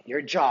 anything.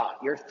 Your jaw,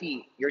 your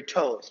feet, your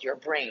toes, your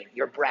brain,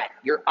 your breath,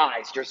 your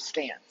eyes, your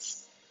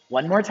stance.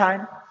 One more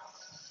time.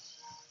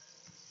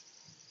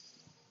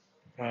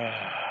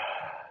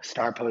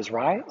 Star pose,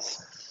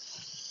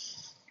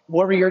 rise.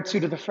 Warrior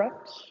 2 to the front.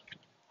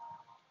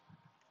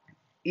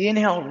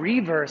 Inhale,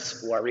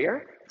 reverse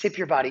warrior. Tip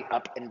your body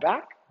up and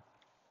back.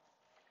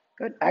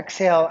 Good.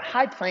 Exhale,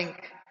 high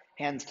plank,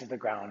 hands to the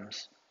ground.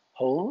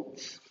 Hold.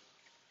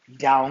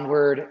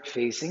 Downward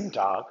facing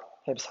dog,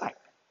 hips high.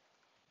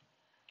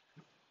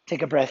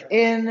 Take a breath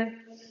in.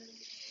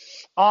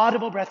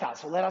 Audible breath out.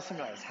 So let out some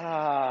noise.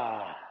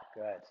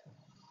 Good.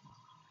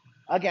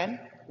 Again,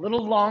 a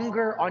little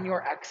longer on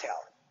your exhale.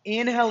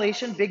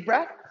 Inhalation, big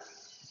breath.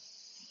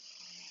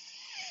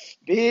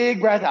 Big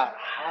breath out.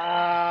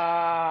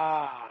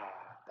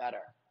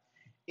 Better.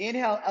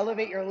 Inhale,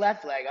 elevate your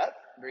left leg up.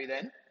 Breathe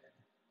in.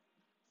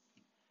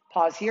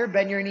 Pause here,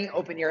 bend your knee,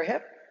 open your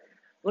hip.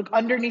 Look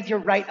underneath your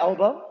right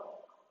elbow.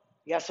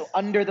 Yeah, so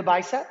under the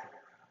bicep.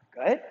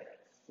 Good.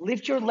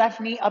 Lift your left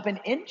knee up an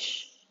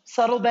inch.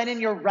 Subtle bend in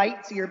your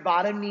right, so your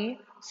bottom knee,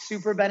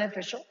 super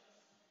beneficial.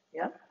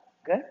 Yeah,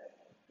 good.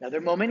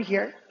 Another moment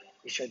here.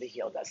 Be sure the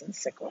heel doesn't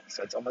sickle,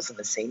 so it's almost in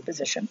the same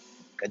position.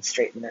 Good,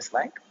 straighten this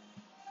leg.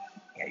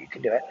 Yeah, you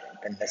can do it.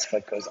 Then this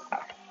foot goes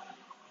up.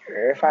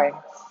 You're fine.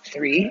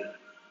 3,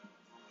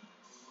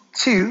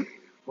 2,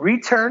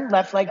 return,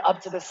 left leg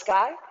up to the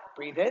sky.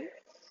 Breathe in.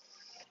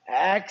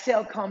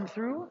 Exhale, come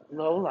through,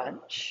 low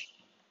lunge.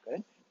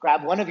 Good.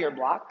 Grab one of your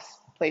blocks,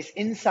 place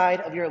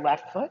inside of your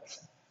left foot,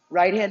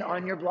 right hand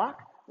on your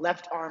block,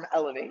 left arm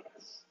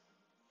elevates.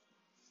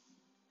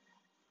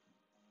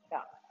 Yeah.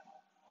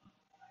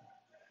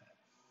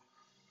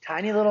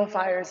 Tiny little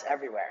fires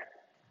everywhere.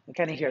 You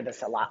kind of hear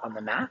this a lot on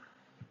the mat.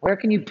 Where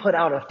can you put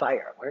out a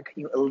fire? Where can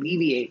you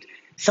alleviate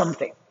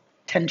something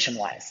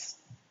tension-wise?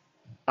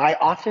 I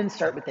often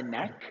start with the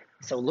neck,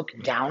 so look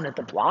down at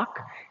the block,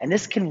 and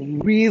this can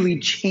really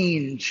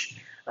change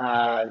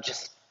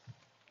just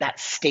that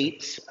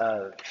state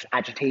of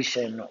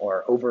agitation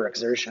or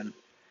overexertion.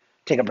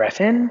 Take a breath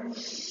in,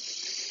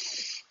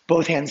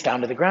 both hands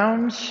down to the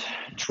ground,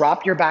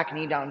 drop your back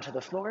knee down to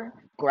the floor,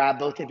 grab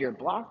both of your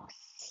blocks,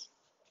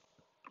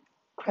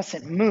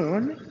 crescent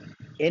moon,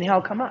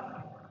 inhale, come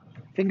up,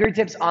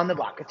 fingertips on the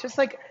block. It's just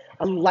like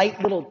a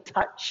light little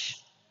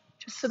touch,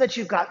 just so that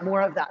you've got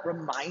more of that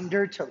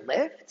reminder to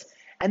lift.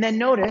 And then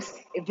notice,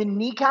 if the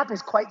kneecap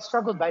is quite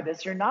struggled by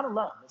this, you're not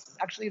alone. This is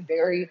actually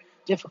very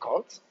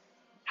difficult.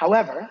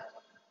 However,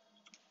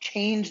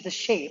 change the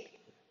shape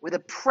with a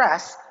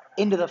press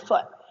into the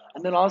foot.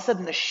 And then all of a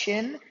sudden the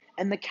shin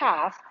and the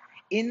calf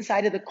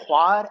inside of the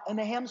quad and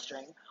the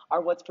hamstring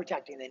are what's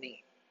protecting the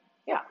knee.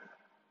 Yeah.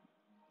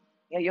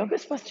 Yeah,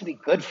 yoga's supposed to be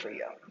good for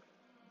you.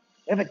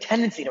 You have a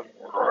tendency to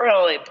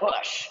really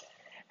push,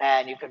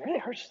 and you can really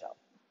hurt yourself.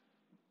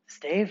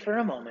 Stay for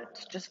a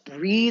moment. Just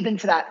breathe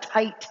into that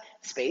tight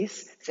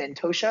space.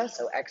 Santosha,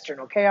 so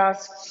external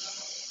chaos.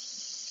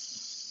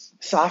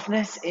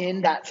 Softness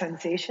in that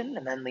sensation,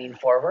 and then lean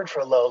forward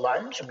for a low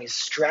lunge, and we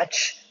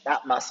stretch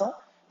that muscle.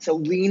 So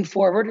lean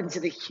forward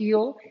until the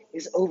heel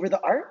is over the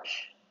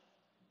arch.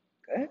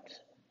 Good.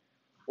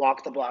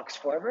 Walk the blocks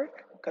forward.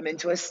 Come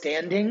into a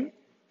standing,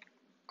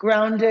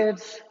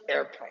 grounded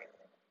airplane.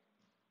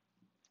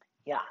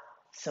 Yeah.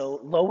 So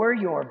lower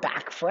your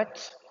back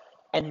foot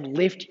and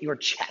lift your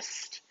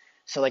chest.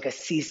 So like a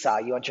seesaw,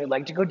 you want your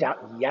leg to go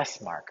down.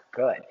 Yes, Mark,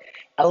 good.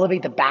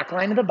 Elevate the back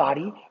line of the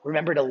body.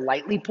 Remember to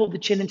lightly pull the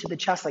chin into the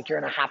chest like you're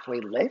in a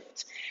halfway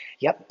lift.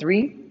 Yep,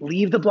 3,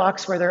 leave the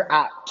blocks where they're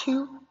at.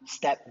 2,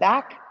 step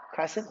back,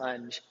 crescent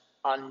lunge,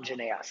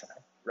 Anjaneyasana,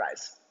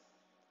 rise.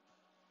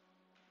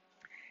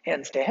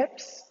 Hands to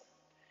hips,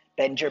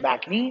 bend your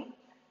back knee,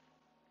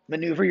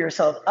 maneuver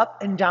yourself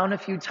up and down a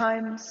few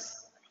times.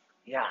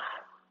 Yeah,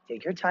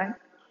 take your time.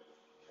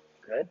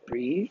 Good,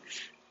 breathe.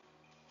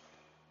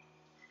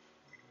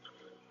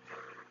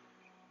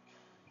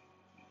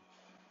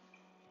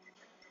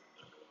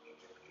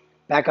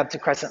 Back up to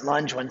crescent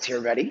lunge once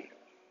you're ready.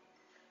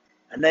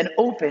 And then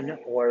open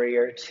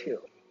warrior 2.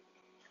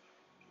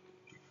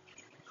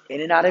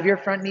 In and out of your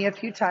front knee a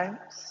few times.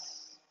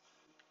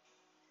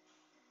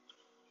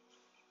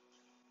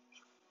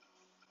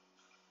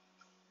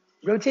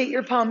 Rotate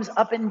your palms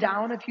up and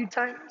down a few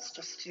times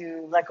just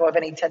to let go of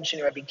any tension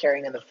you might be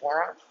carrying in the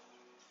forearm.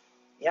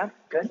 Yeah,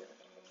 good.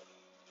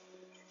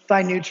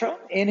 Find neutral.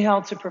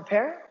 Inhale to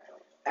prepare.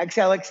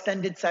 Exhale,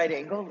 extended side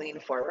angle, lean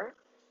forward.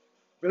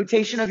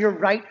 Rotation of your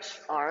right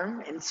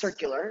arm in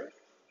circular.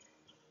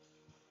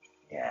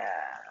 Yeah.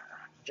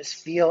 Just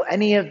feel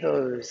any of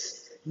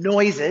those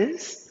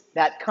noises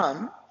that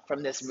come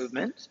from this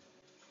movement,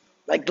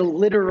 like the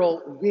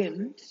literal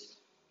wind,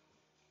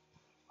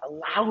 a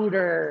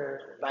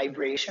louder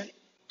vibration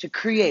to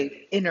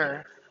create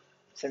inner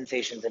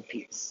sensations of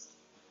peace.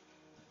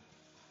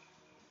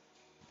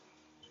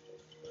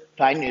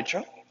 Find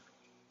neutral.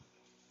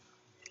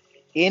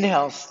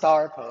 Inhale,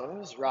 star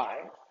pose,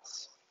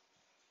 rise.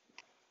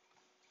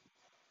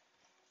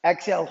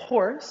 Exhale,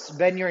 horse,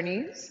 bend your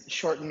knees,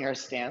 shorten your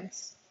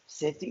stance,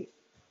 sit deep.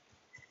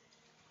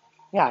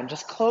 Yeah, and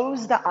just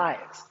close the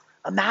eyes.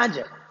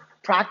 Imagine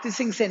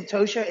practicing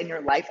Santosha in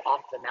your life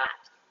off the mat,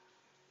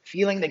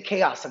 feeling the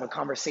chaos of a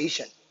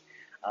conversation,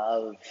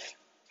 of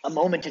a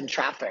moment in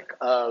traffic,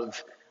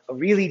 of a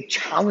really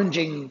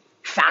challenging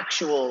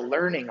factual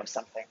learning of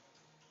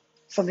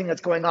something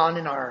that's going on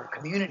in our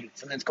community,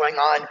 something that's going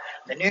on in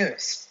the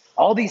news.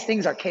 All these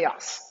things are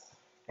chaos.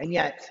 And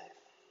yet,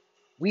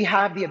 we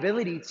have the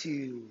ability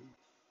to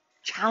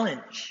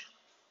challenge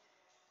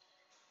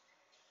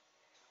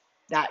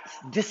that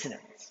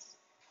dissonance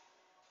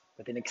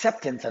with an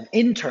acceptance of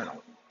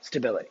internal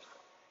stability.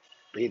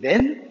 Breathe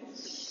in,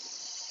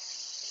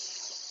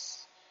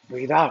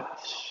 breathe out.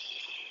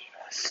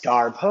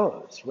 Star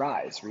pose,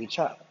 rise, reach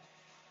up.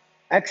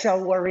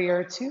 Exhale,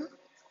 warrior two.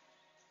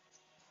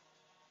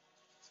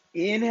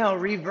 Inhale,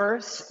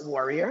 reverse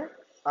warrior,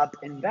 up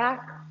and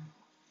back.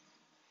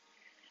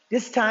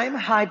 This time,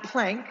 high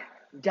plank,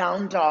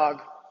 down dog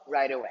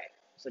right away.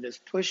 So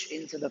just push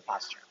into the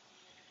posture.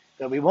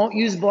 So we won't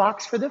use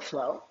blocks for the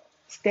flow.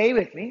 Stay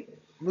with me.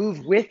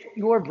 Move with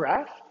your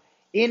breath.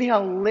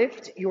 Inhale,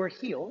 lift your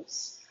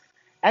heels.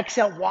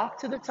 Exhale, walk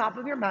to the top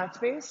of your mat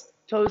space,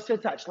 toes to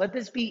touch. Let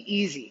this be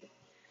easy.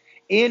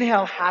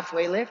 Inhale,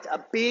 halfway lift,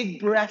 a big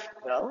breath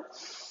though.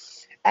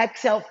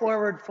 Exhale,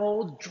 forward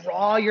fold,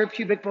 draw your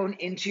pubic bone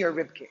into your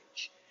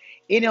ribcage.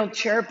 Inhale,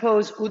 chair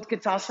pose,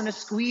 Utkatasana,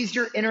 squeeze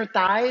your inner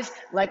thighs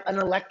like an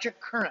electric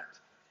current.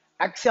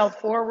 Exhale,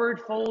 forward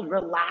fold,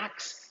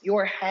 relax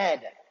your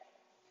head.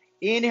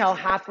 Inhale,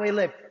 halfway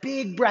lift,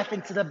 big breath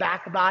into the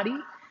back body.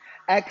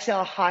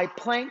 Exhale, high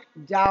plank,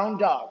 down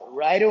dog,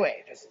 right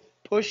away. Just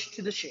push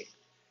to the shape.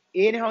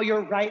 Inhale,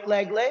 your right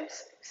leg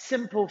lifts,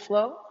 simple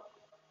flow.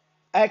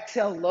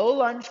 Exhale, low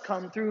lunge,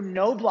 come through,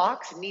 no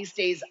blocks, knee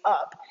stays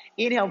up.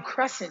 Inhale,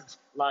 crescent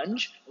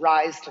lunge,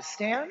 rise to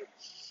stand.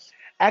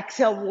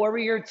 Exhale,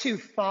 warrior two,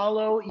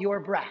 follow your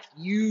breath,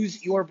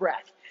 use your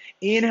breath.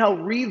 Inhale,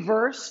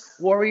 reverse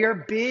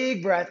warrior,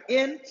 big breath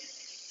in.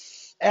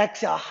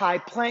 Exhale, high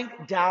plank,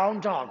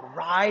 down dog,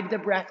 ride the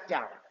breath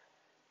down.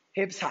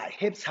 Hips high,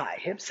 hips high,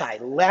 hips high.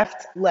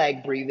 Left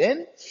leg, breathe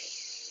in.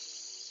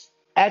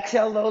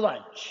 Exhale, low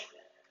lunge.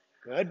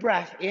 Good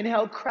breath.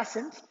 Inhale,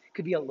 crescent.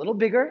 Could be a little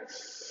bigger.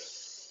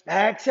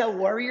 Exhale,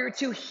 warrior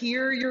two.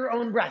 Hear your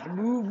own breath.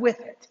 Move with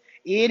it.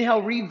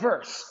 Inhale,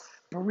 reverse.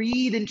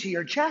 Breathe into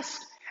your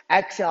chest.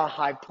 Exhale,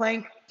 high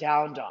plank,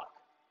 down dog.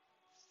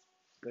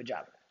 Good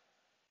job.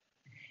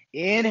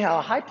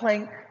 Inhale, high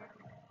plank.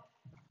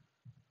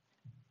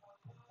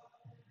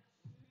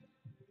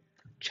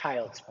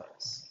 Child's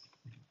pose.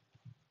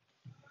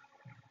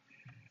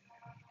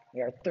 We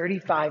are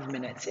 35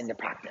 minutes into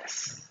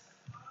practice.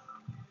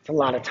 It's a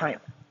lot of time.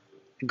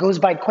 It goes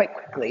by quite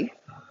quickly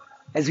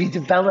as we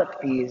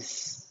develop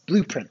these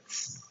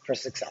blueprints for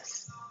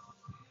success.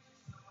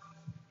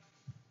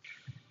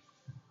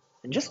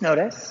 And just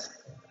notice,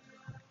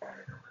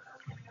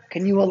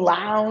 can you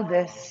allow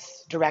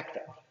this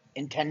directive,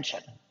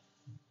 intention,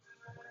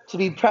 to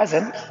be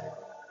present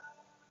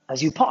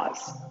as you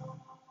pause?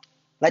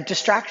 Let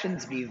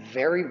distractions be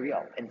very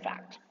real, in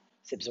fact.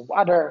 Sips of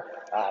water,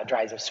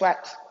 dries of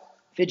sweat,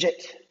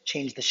 fidget,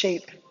 change the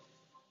shape,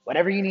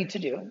 whatever you need to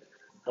do.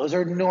 Those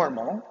are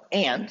normal,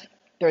 and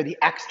they're the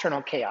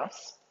external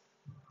chaos.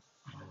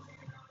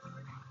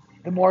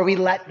 The more we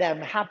let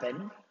them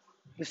happen,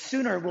 the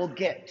sooner we'll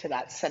get to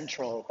that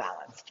central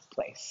balanced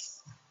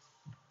place.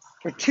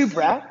 For 2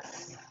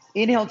 breaths,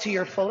 inhale to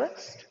your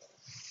fullest,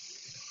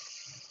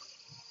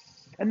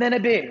 and then a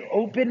big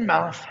open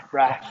mouth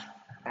breath,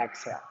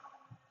 exhale.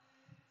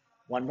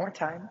 One more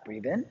time,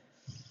 breathe in,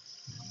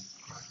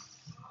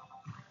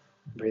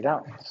 breathe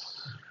out.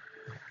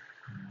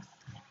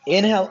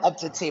 Inhale up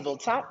to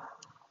tabletop.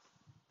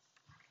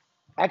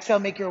 Exhale,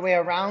 make your way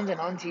around and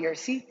onto your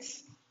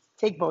seats.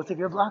 Take both of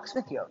your blocks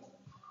with you.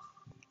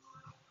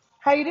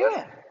 How you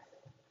doing?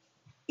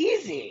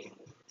 Easy.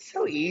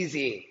 So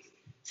easy.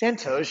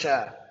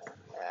 Santosha.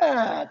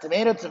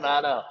 Tomato,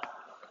 tomato.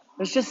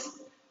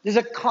 There's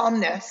a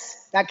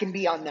calmness that can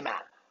be on the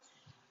mat.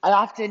 I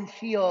often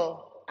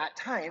feel at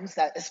times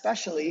that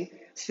especially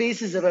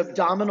spaces of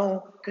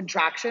abdominal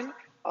contraction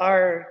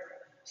are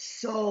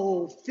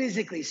so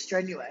physically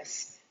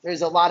strenuous.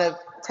 There's a lot of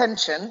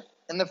tension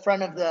in the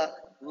front of the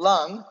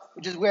lung,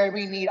 which is where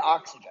we need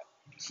oxygen.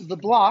 So the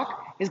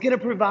block is going to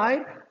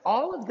provide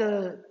all of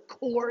the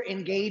core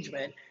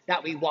engagement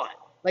that we want.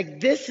 Like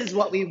this is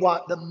what we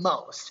want the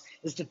most,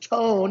 is to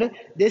tone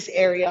this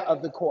area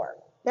of the core.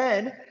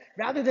 Then,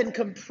 rather than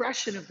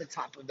compression of the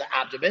top of the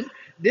abdomen,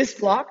 this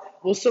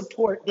block will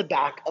support the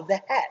back of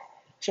the head.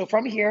 So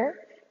from here,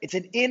 it's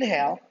an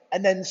inhale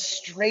and then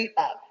straight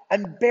up.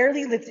 I'm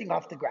barely lifting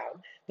off the ground.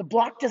 The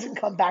block doesn't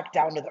come back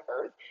down to the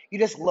earth. You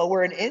just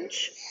lower an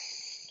inch,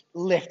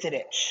 lift an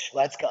inch.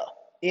 Let's go.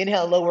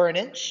 Inhale, lower an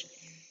inch.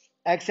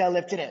 Exhale,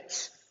 lift an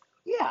inch.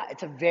 Yeah,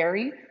 it's a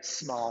very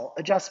small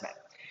adjustment.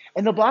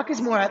 And the block is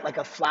more at like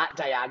a flat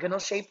diagonal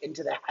shape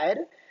into the head.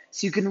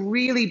 So you can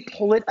really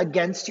pull it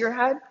against your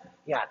head.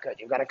 Yeah, good.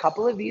 You've got a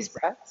couple of these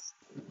breaths.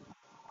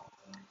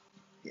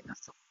 Yeah,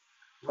 so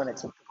when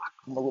it's a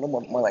little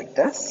more like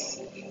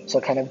this. So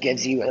it kind of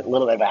gives you a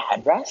little bit of a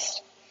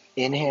headrest.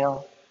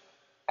 Inhale,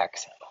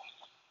 exhale.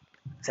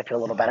 Does that feel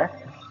a little better?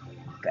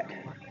 Good.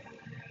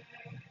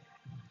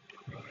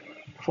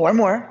 4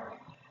 more.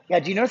 Yeah,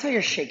 do you notice how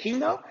you're shaking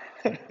though?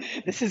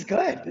 This is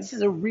good. This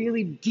is a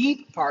really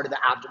deep part of the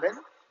abdomen.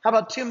 How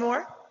about 2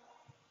 more?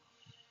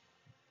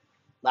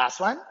 Last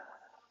one.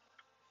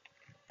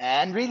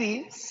 And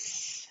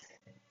release.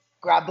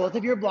 Grab both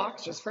of your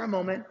blocks just for a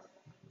moment.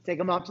 Take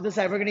them off to the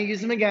side. We're going to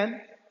use them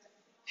again.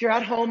 If you're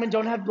at home and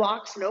don't have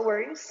blocks, no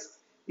worries.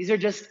 These are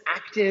just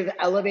active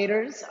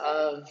elevators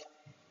of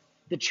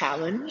the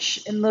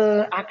challenge in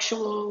the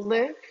actual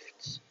lift.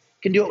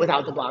 You can do it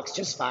without the blocks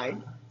just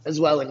fine, as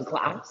well in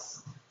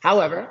class.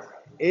 However,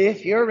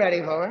 if you're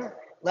ready for it,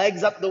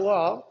 legs up the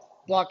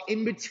wall, block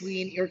in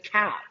between your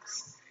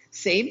calves.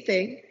 Same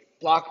thing,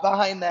 block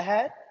behind the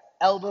head,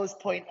 elbows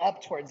point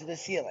up towards the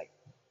ceiling.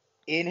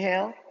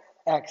 Inhale,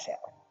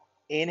 exhale.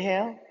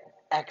 Inhale,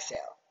 exhale.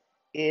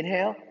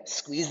 Inhale,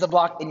 squeeze the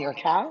block in your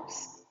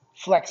calves,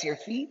 flex your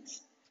feet.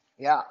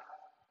 Yeah,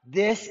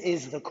 this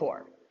is the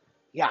core.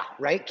 Yeah,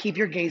 right? Keep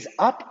your gaze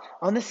up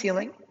on the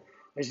ceiling.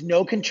 There's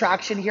no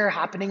contraction here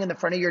happening in the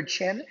front of your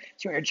chin.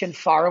 So your chin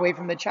far away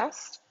from the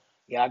chest.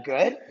 Yeah,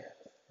 good.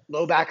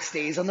 Low back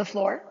stays on the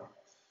floor.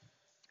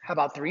 How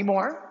about 3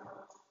 more?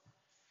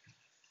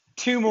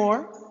 2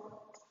 more.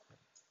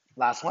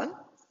 Last one.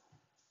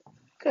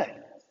 Good.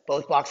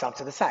 Both blocks off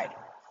to the side.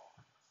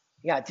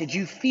 Yeah, did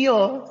you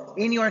feel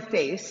in your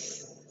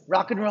face,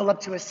 rock and roll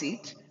up to a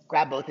seat,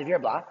 grab both of your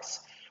blocks?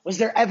 Was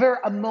there ever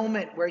a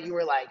moment where you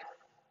were like,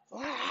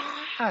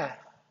 ah,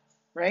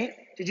 right?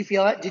 Did you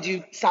feel it? Did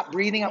you stop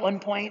breathing at one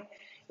point?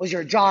 Was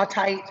your jaw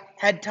tight,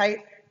 head tight?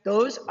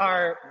 Those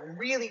are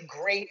really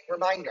great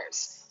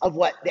reminders of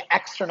what the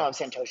external of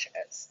Santosha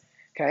is,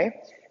 okay?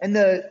 And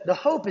the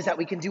hope is that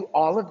we can do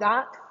all of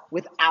that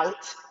without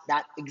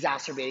that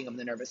exacerbating of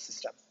the nervous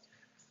system.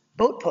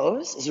 Boat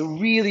pose is a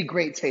really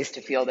great space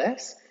to feel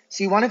this.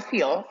 So you want to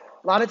feel,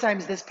 a lot of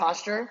times this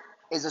posture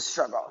is a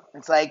struggle.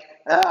 It's like,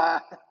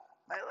 my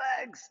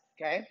legs,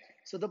 okay?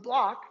 So the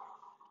block,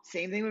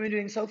 same thing we've been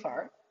doing so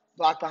far,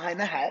 block behind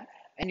the head,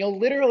 and you'll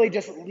literally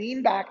just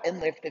lean back and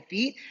lift the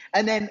feet.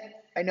 And then,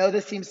 I know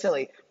this seems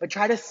silly, but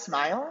try to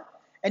smile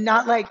and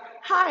not like,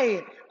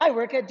 hi, I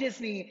work at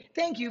Disney.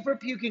 Thank you for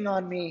puking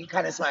on me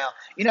kind of smile.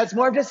 You know, it's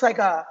more of just like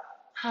a,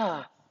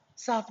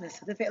 softness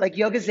of the face, like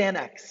yoga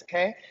Xanax,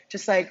 okay?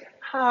 Just like,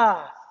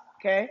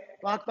 okay?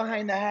 Block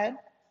behind the head,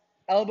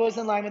 elbows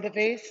in line with the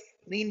face,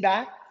 lean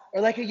back, or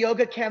like a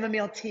yoga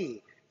chamomile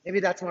tea. Maybe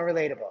that's more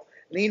relatable.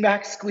 Lean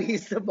back,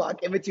 squeeze the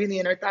block in between the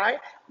inner thigh,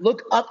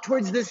 look up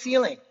towards the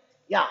ceiling.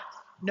 Yeah,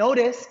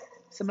 notice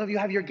some of you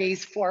have your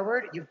gaze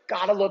forward. You've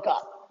got to look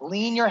up.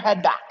 Lean your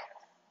head back.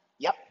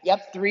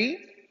 Yep. 3,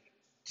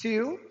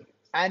 2,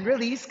 and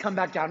release. Come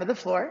back down to the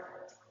floor.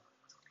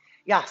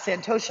 Yeah,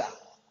 Santosha,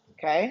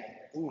 okay?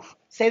 Oof.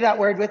 Say that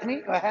word with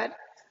me. Go ahead.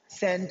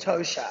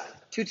 Santosha.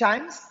 2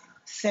 times.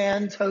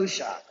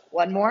 Santosha.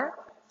 1 more.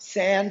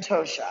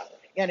 Santosha.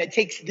 And it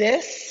takes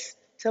this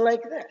to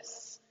like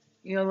this.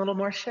 You know, a little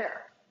more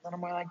share. A little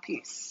more like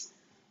peace.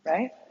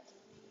 Right?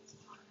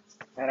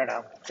 I don't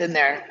know. It's in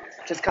there.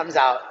 It just comes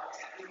out.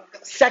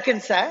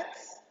 Second set,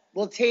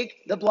 we'll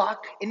take the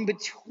block in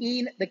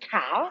between the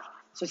calf.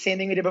 So same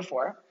thing we did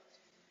before.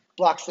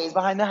 Block stays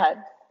behind the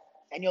head.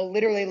 And you'll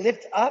literally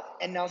lift up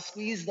and now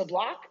squeeze the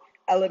block,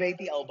 elevate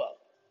the elbow.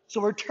 So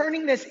we're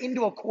turning this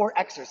into a core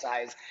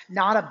exercise,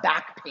 not a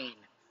back pain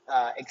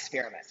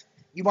experiment.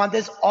 You want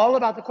this all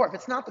about the core. If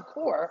it's not the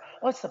core,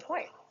 what's the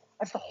point?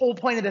 That's the whole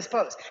point of this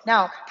pose.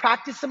 Now,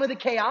 practice some of the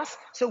chaos.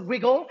 So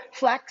wiggle,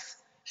 flex,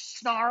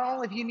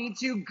 snarl if you need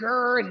to,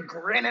 grr and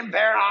grin and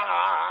bear,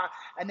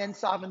 and then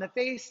soften the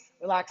face,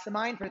 relax the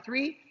mind for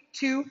 3,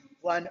 2,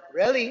 1,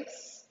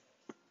 release.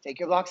 Take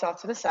your blocks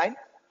off to the side.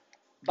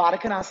 Baddha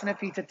Konasana,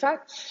 feet to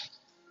touch.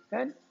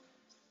 Good.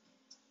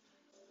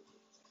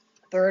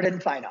 Third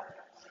and final.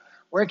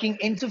 Working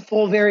into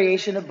full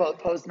variation of boat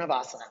pose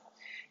Navasana.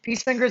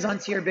 Peace fingers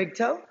onto your big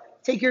toe.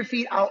 Take your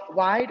feet out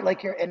wide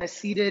like you're in a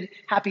seated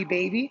happy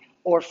baby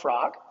or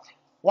frog.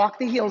 Walk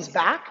the heels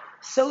back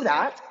so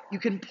that you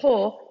can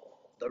pull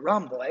the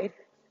rhomboid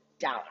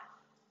down.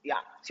 Yeah,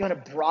 so you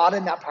want to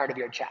broaden that part of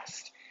your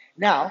chest.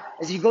 Now,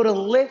 as you go to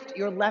lift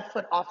your left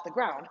foot off the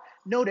ground,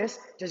 notice,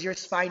 does your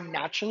spine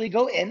naturally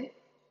go in?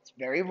 It's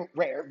very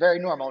rare, very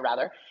normal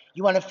rather.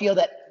 You want to feel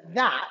that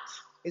that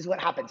is what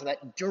happens, so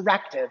that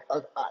directive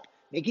of up.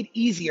 Make it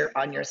easier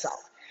on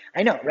yourself.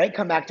 I know, right?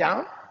 Come back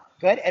down.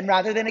 Good. And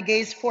rather than a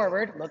gaze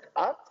forward, look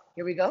up.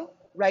 Here we go.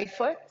 Right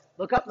foot.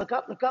 Look up, look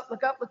up, look up,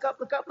 look up, look up,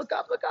 look up, look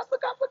up, look up,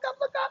 look up, look up,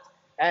 look up.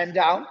 And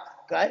down.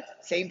 Good.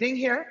 Same thing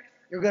here.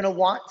 You're going to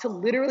want to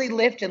literally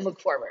lift and look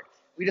forward.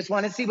 We just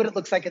want to see what it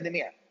looks like in the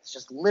mirror. It's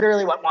just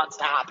literally what wants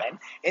to happen.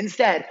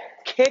 Instead,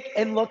 kick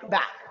and look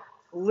back.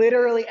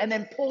 Literally, and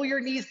then pull your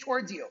knees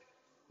towards you.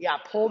 Yeah,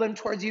 pull them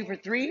towards you for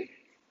 3,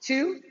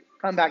 2,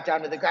 come back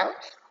down to the ground.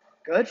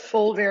 Good,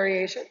 full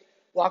variation.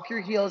 Walk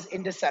your heels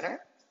into center.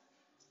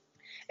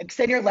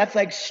 Extend your left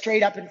leg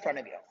straight up in front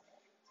of you.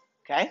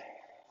 Okay?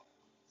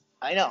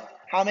 I know.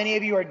 How many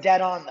of you are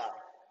dead on though?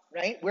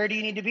 Right? Where do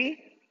you need to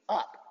be?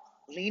 Up.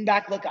 Lean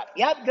back, look up.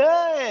 Yep,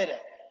 good.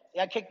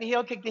 Yeah, kick the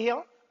heel, kick the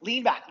heel.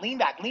 Lean back, lean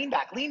back, lean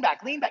back, lean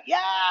back, lean back.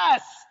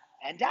 Yes!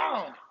 And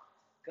down.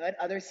 Good.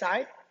 Other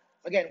side.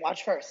 Again,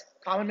 watch first.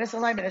 Common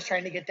misalignment is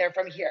trying to get there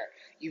from here.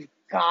 You've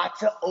got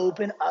to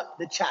open up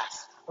the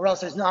chest, or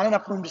else there's not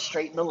enough room to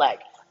straighten the leg.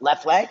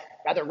 Left leg,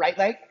 rather right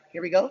leg.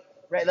 Here we go.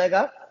 Right leg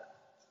up.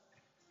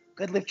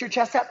 Good. Lift your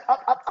chest up,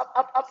 up, up, up,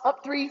 up, up,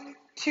 up. 3,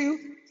 2,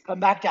 come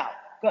back down.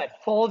 Good.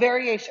 Full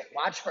variation.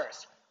 Watch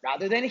first.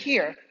 Rather than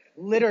here,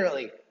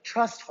 literally,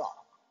 trust fall.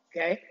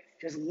 Okay?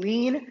 Just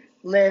lean,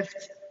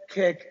 lift,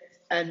 kick,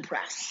 and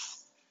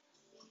press.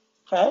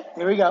 Okay?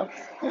 Here we go.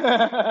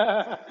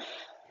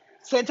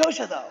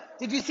 Santosha, though,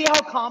 did you see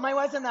how calm I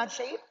was in that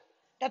shape?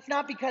 That's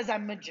not because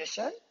I'm a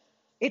magician.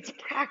 It's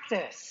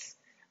practice.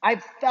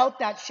 I've felt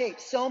that shape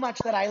so much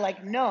that I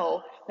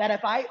know that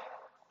if I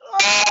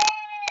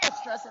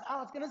stress it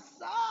out, it's going to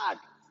suck.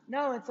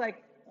 No, it's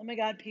like, oh my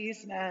God,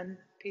 peace, man.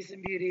 Peace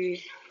and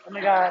beauty. Oh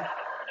my God,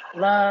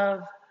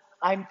 love.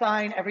 I'm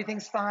fine.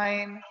 Everything's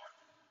fine.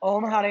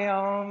 Om Hare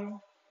Om.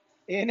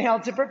 Inhale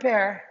to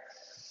prepare.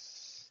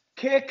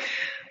 Kick,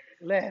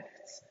 lift.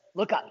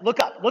 Look up, look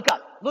up, look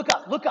up, look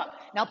up, look up.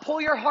 Now pull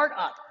your heart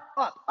up,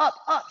 up, up,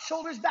 up,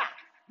 shoulders back.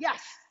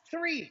 Yes,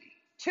 3,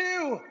 2,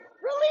 release.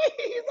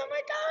 Oh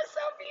my God,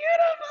 so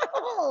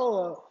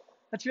beautiful.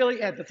 That's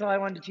really it. That's all I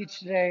wanted to teach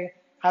today.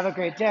 Have a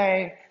great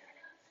day.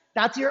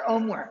 That's your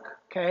own work,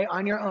 okay,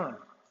 on your own.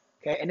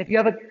 Okay, and if you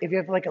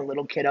have like a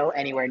little kiddo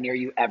anywhere near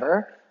you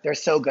ever, they're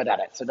so good at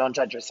it. So don't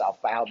judge yourself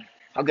by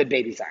how good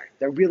babies are.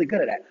 They're really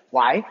good at it.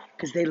 Why?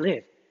 Because they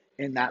live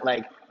in that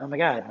oh my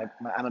God,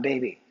 I'm a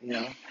baby,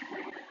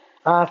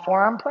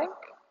 Forearm plank.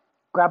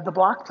 Grab the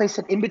block, place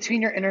it in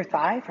between your inner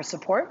thigh for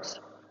support.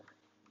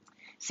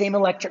 Same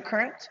electric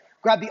current.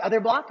 Grab the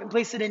other block and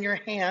place it in your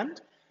hand,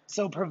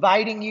 so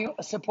providing you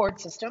a support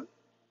system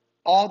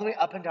all the way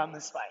up and down the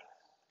spine.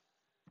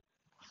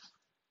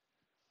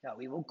 Now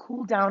we will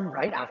cool down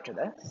right after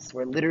this.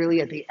 We're literally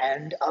at the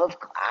end of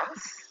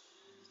class.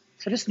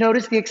 So just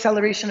notice the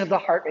acceleration of the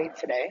heart rate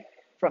today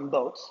from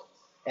both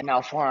and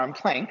now forearm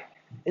plank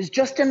is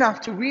just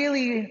enough to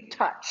really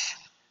touch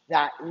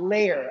that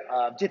layer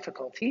of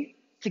difficulty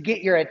to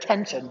get your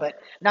attention, but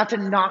not to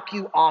knock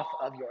you off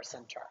of your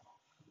center.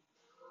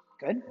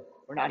 Good.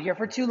 We're not here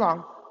for too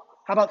long.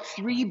 How about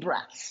 3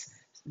 breaths,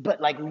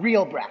 but like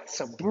real breaths?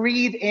 So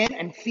breathe in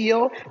and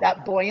feel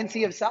that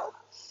buoyancy of self.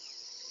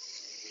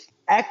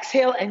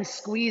 Exhale and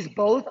squeeze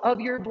both of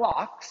your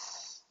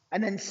blocks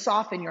and then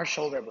soften your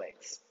shoulder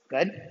blades.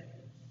 Good.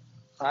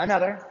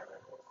 Another.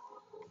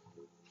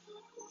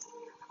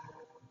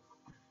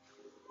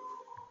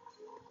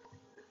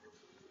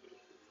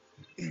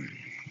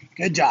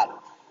 Good job.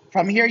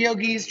 From here,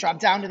 yogis, drop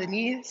down to the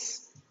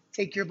knees.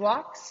 Take your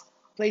blocks.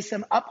 Place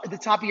them up at the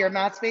top of your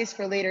mat space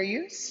for later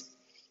use.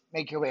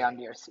 Make your way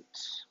onto your seat.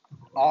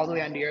 All the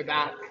way onto your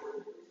back.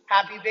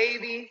 Happy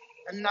baby,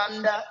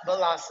 Ananda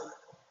Balasana.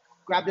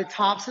 Grab the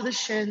tops of the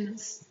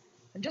shins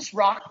and just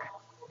rock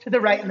to the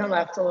right and the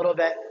left a little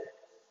bit.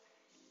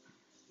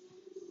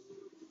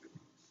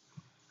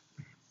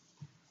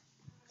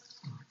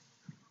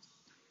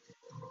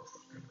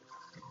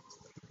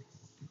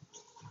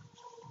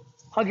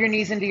 Hug your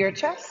knees into your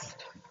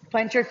chest.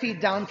 Plant your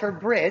feet down for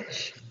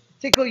bridge.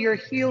 Tickle your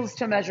heels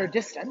to measure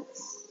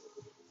distance.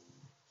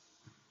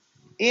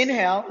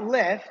 Inhale,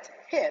 lift,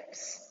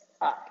 hips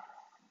up.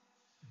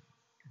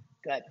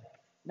 Good.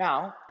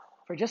 Now,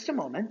 for just a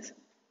moment,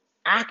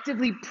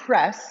 actively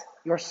press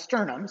your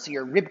sternum, so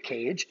your rib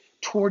cage,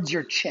 towards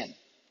your chin.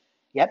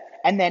 Yep.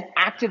 And then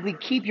actively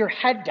keep your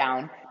head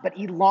down, but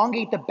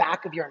elongate the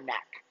back of your neck.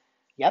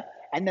 Yep.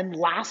 And then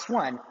last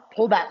one,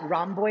 pull that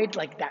rhomboid,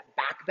 like that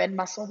back bend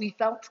muscle we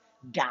felt,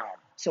 down.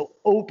 So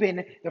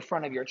open the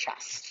front of your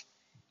chest.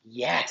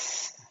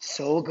 Yes.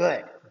 So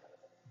good.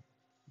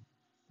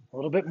 A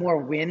little bit more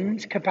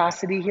wind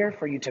capacity here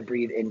for you to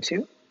breathe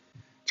into.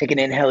 Take an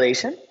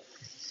inhalation.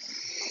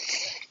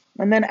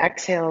 And then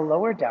exhale,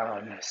 lower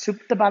down.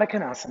 Supta Baddha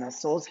Konasana,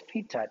 soles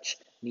feet touch,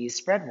 knees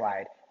spread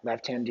wide.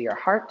 Left hand to your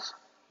heart,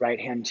 right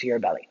hand to your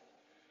belly.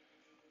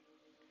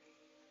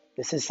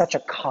 This is such a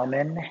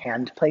common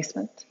hand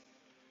placement.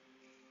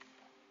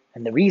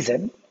 And the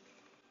reason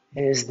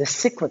It is the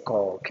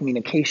cyclical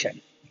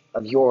communication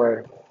of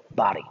your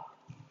body.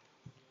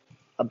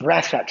 A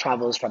breath that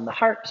travels from the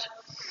heart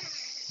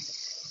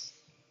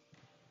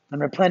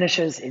and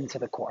replenishes into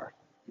the core,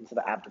 into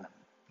the abdomen.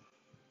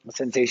 A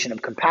sensation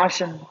of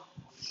compassion,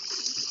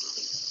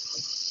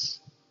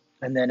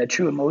 and then a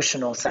true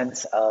emotional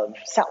sense of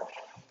self,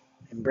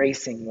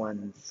 embracing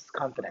one's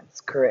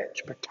confidence,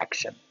 courage,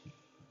 protection.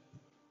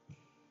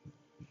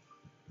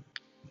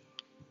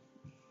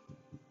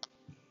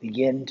 The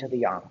yin to the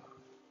yang,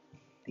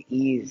 the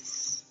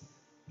ease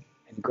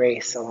and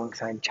grace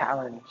alongside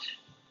challenge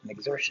and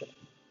exertion.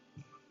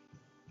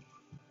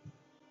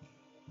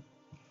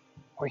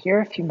 We're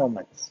here a few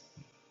moments.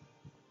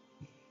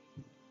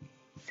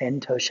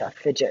 Santosha,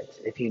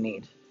 fidget if you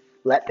need.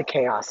 Let the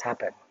chaos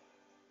happen.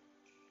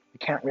 We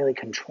can't really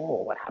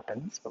control what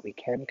happens, but we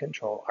can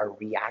control our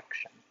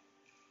reaction.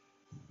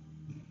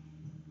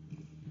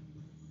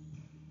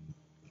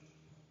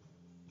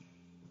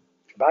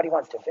 If your body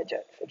wants to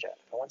fidget, fidget.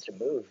 If it wants to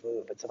move,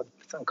 move. If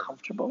it's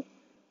uncomfortable,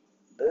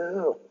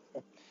 boo.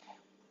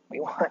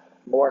 We want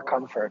more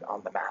comfort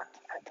on the mat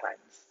at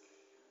times.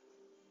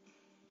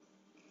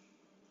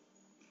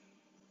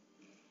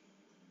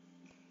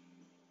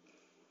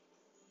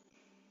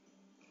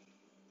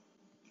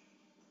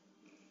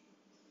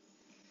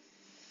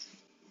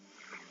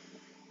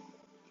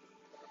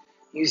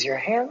 Use your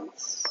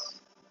hands.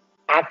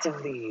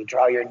 Actively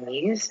draw your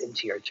knees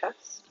into your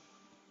chest.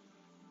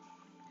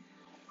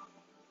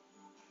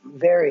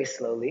 Very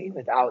slowly,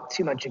 without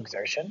too much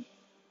exertion,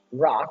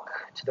 rock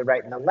to the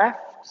right and the left,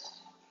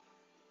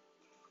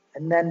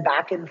 and then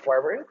back and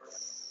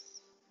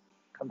forwards.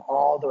 Come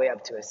all the way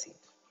up to a seat.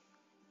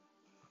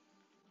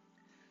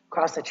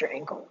 Cross at your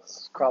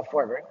ankles, crawl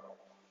forward.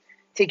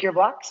 Take your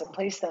blocks and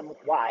place them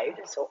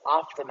wide, so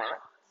off the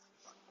mat.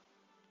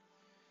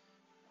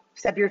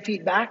 Step your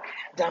feet back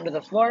down to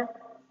the floor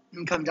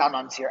and come down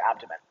onto your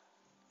abdomen.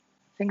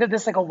 Think of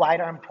this like a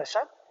wide arm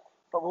push-up,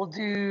 but we'll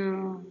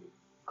do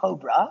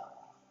cobra.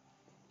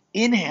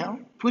 Inhale,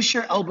 push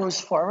your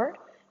elbows forward,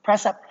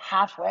 press up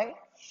halfway.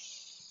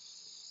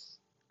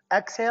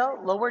 Exhale,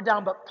 lower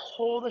down, but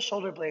pull the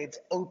shoulder blades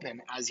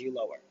open as you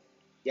lower.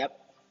 Yep,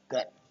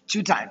 good.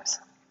 2 times.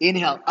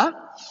 Inhale,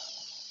 up.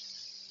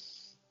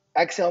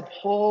 Exhale,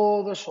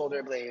 pull the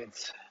shoulder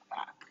blades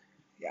back.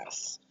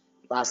 Yes.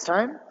 Last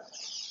time.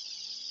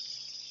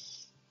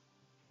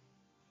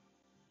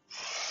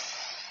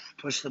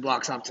 Push the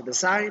blocks off to the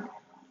side.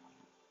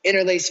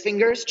 Interlace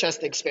fingers,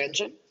 chest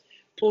expansion.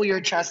 Pull your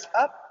chest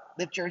up.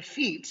 Lift your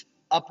feet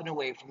up and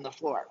away from the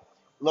floor.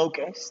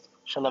 Locust,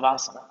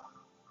 Shalavasana.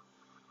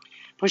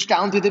 Push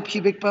down through the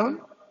pubic bone.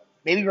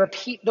 Maybe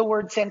repeat the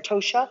word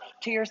Santosha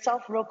to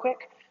yourself real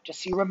quick,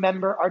 just so you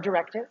remember our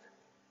directive.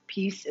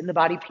 Peace in the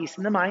body, peace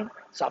in the mind.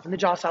 Soften the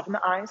jaw, soften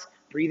the eyes.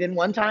 Breathe in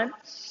 1 time.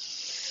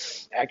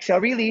 Exhale,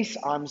 release.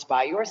 Arms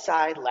by your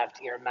side.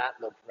 Left ear mat,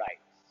 look right.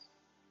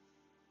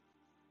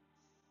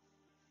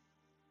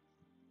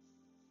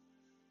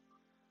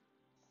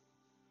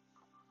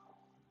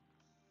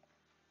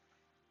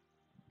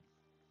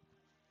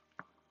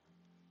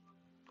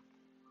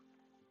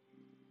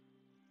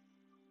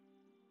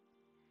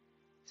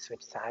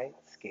 Switch sides,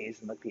 gaze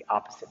and look the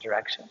opposite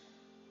direction.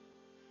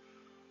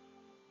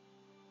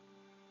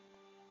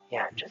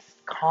 Yeah, just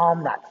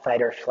calm that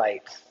fight or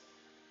flight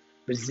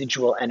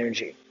residual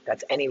energy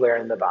that's anywhere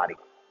in the body.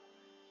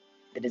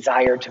 The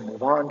desire to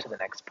move on to the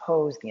next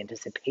pose, the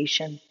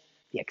anticipation,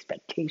 the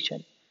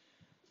expectation.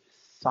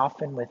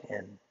 Soften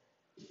within.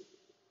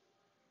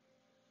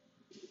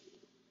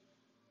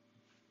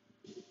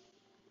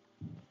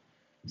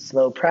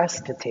 Slow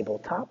press to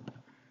tabletop.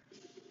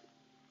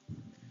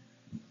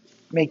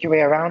 Make your way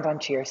around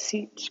onto your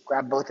seat.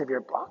 Grab both of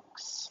your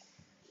blocks.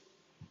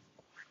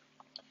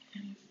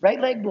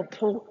 Right leg will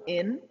pull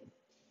in.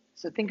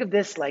 So think of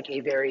this like a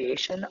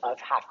variation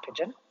of half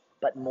pigeon,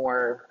 but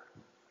more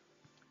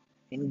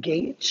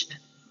engaged.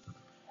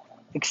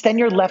 Extend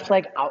your left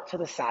leg out to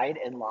the side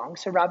and long.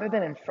 So rather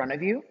than in front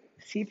of you,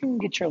 see if you can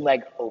get your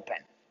leg open.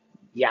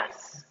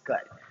 Yes,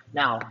 good.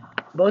 Now,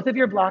 both of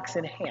your blocks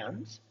in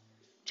hand,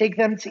 take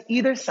them to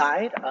either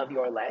side of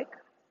your leg.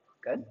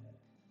 Good.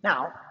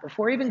 Now,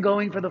 before even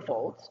going for the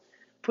folds,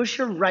 push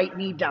your right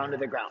knee down to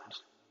the ground.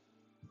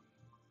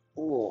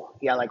 Ooh,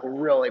 yeah, like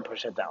really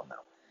push it down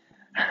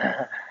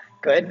though.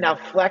 Good. Now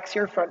flex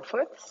your front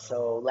foot,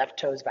 so left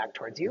toes back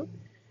towards you.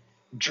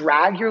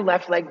 Drag your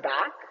left leg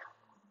back,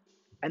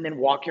 and then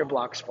walk your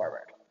blocks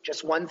forward.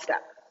 Just 1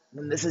 step.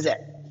 And this is it.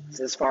 This is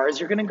as far as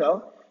you're gonna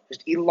go.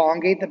 Just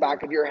elongate the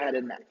back of your head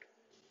and neck.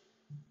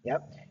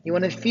 Yep. You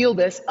wanna feel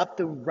this up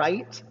the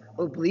right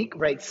oblique,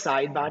 right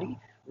side body,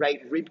 right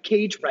rib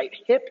cage, right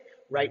hip,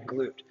 right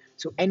glute.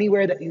 So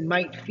anywhere that you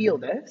might feel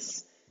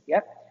this,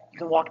 yep, you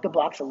can walk the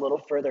blocks a little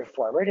further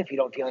forward if you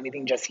don't feel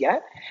anything just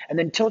yet, and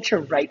then tilt your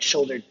right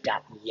shoulder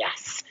down.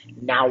 Yes.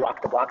 Now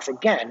walk the blocks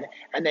again,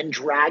 and then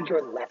drag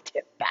your left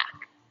hip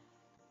back.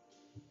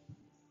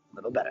 A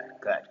little better.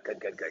 Good, good,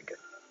 good, good, good.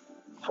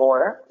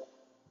 4,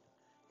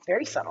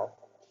 very subtle.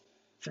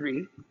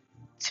 3,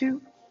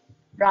 2,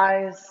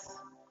 rise.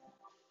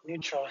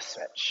 Neutral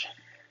switch.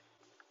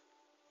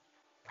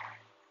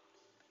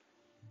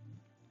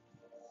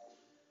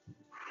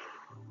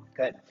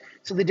 Good.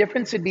 So the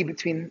difference would be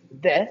between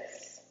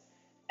this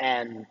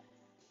and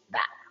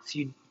that. So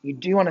you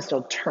do want to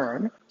still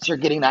turn, so you're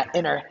getting that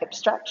inner hip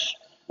stretch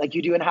like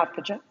you do in half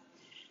pigeon.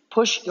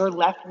 Push your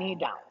left knee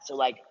down. So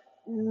like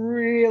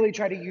really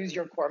try to use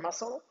your core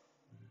muscle.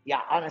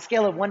 Yeah, on a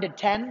scale of 1 to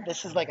 10,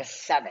 this is like a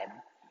 7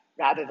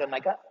 rather than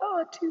like a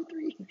 2,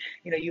 3.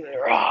 You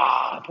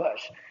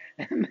push.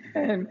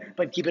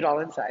 But keep it all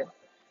inside.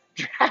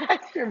 Drag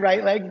your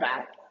right leg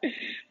back.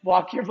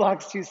 Walk your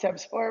blocks 2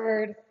 steps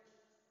forward.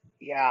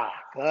 Yeah,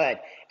 good.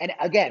 And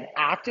again,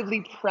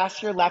 actively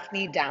press your left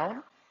knee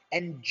down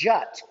and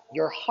jut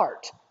your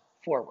heart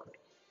forward.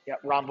 Yeah,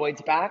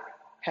 rhomboids back,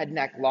 head,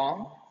 neck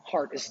long,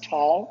 heart is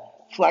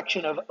tall,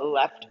 flexion of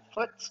left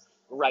foot,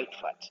 right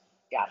foot.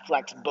 Yeah,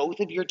 flex both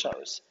of your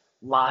toes.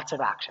 Lots of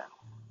action.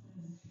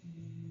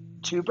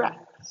 2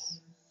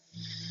 breaths.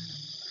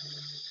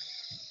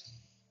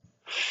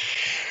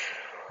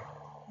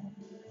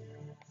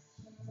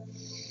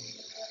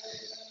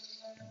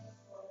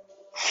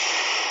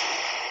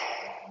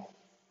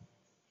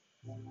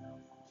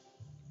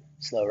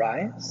 Slow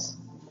rise.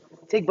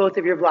 Take both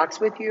of your blocks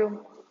with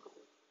you.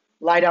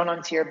 Lie down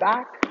onto your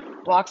back.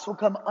 Blocks will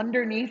come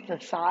underneath the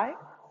thigh,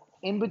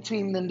 in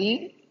between the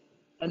knee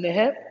and the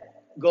hip.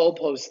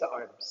 Goalpost the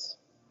arms.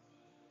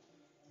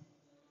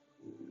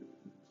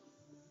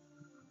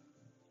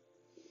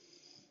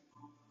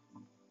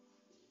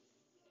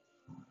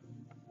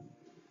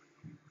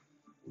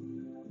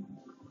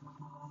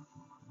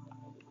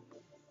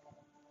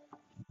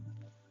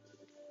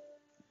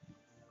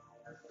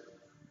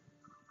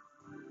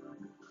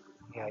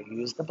 Yeah,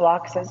 use the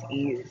blocks as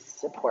ease,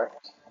 support.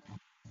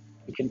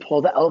 You can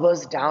pull the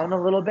elbows down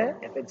a little bit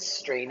if it's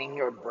straining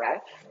your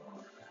breath.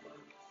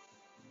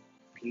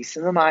 Peace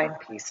in the mind,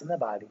 peace in the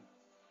body.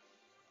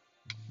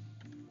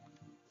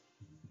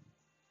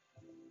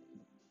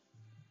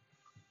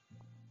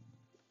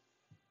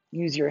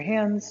 Use your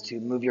hands to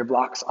move your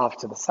blocks off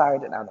to the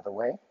side and out of the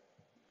way.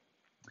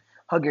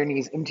 Hug your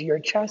knees into your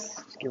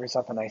chest. Give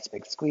yourself a nice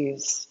big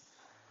squeeze.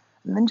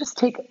 And then just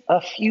take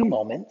a few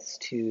moments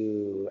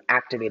to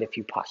activate a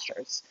few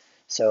postures.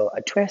 So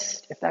a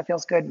twist, if that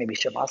feels good, maybe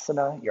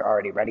Shavasana, you're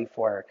already ready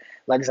for.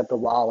 Legs up the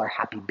wall or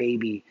happy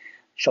baby,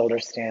 shoulder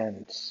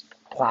stand,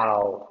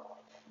 plow.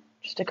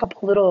 Just a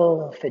couple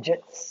little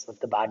fidgets of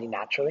the body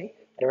naturally,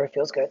 whatever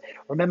feels good.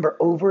 Remember,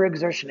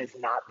 overexertion is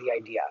not the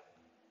idea.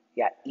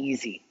 Yeah,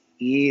 easy,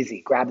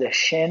 easy. Grab the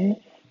shin,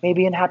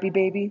 maybe in happy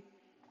baby,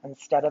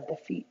 instead of the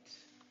feet.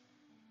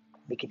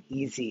 Make it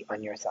easy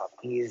on yourself.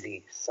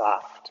 Easy,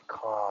 soft,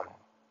 calm.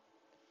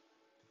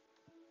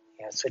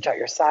 Yeah, switch out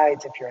your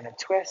sides if you're in a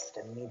twist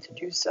and need to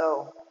do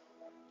so.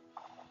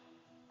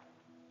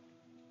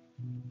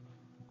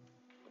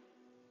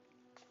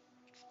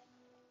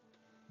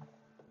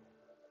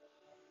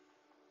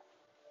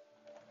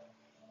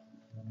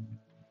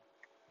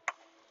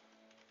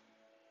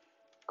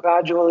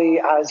 Gradually,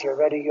 as you're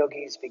ready,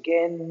 yogis,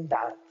 begin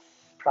that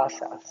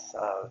process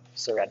of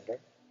surrender.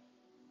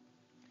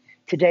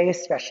 Today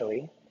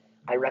especially,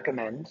 I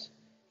recommend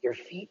your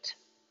feet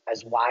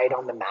as wide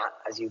on the mat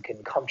as you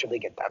can comfortably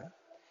get them.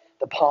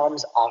 The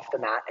palms off the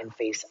mat and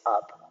face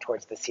up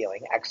towards the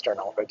ceiling,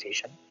 external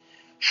rotation.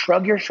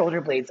 Shrug your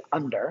shoulder blades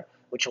under,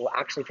 which will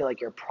actually feel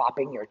like you're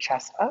propping your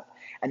chest up,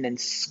 and then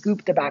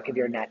scoop the back of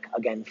your neck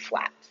again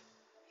flat.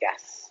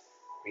 Yes,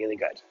 really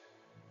good.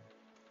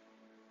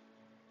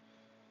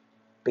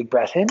 Big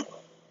breath in.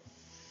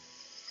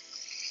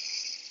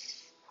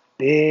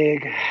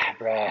 Big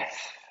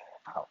breath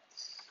out.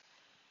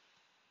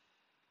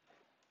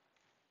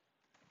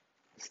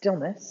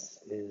 Stillness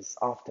is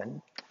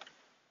often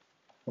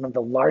one of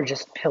the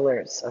largest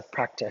pillars of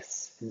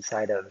practice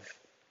inside of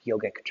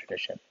yogic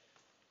tradition.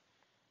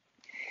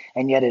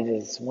 And yet it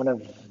is one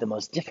of the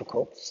most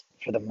difficult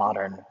for the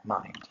modern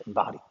mind and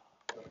body.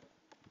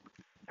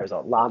 There's a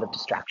lot of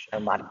distraction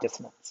and a lot of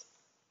dissonance.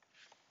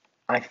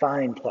 I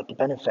find that the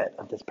benefit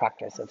of this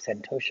practice of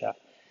Santosha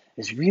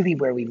is really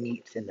where we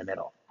meet in the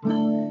middle.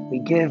 We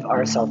give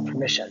ourselves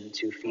permission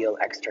to feel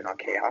external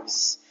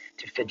chaos,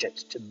 to fidget,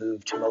 to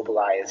move, to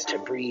mobilize, to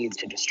breathe,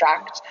 to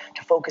distract,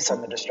 to focus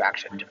on the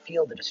distraction, to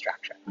feel the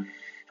distraction. And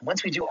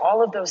once we do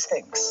all of those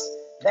things,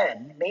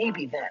 then,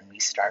 maybe then, we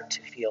start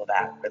to feel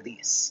that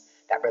release,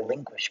 that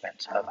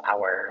relinquishment of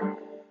our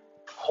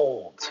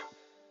hold,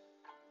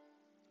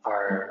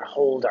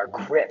 our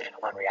grip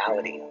on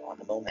reality, on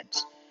the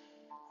moment,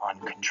 on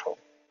control.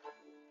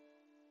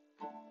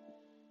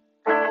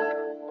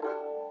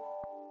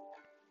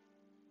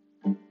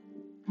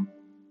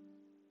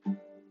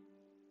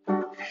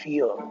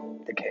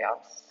 Feel the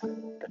chaos,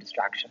 the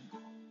distraction,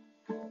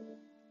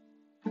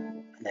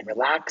 and then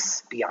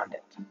relax beyond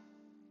it.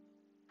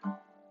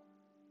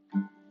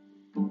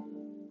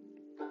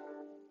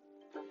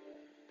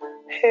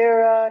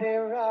 Radhe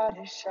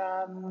Radhe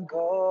Sham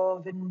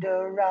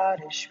Govinda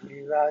Radhe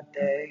Shri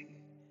Radhe.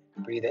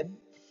 Breathe in.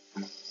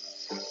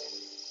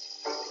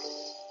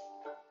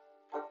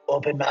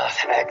 Open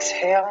mouth,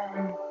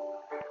 exhale.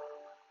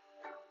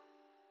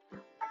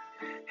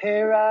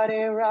 Hey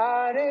Radhe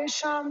Radhe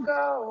Sham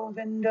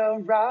Govinda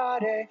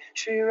Radhe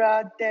Shri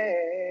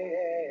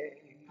Radhe.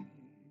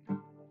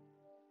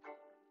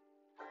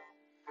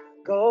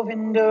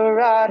 Govinda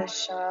Radhe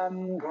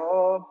Sham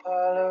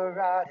Gopala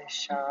Radhe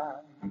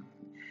Sham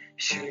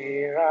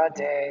Shri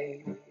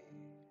Radhe.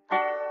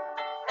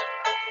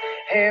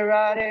 Hey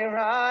Radhe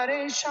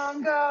Radhe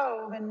Sham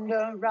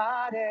Govinda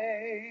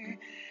Radhe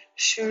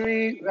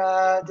Shri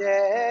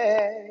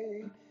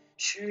Radhe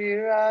Shri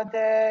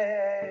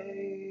Radhe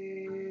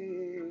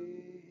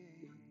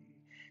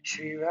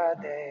Shri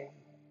Radhe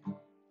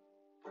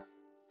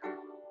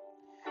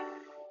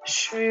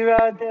Shri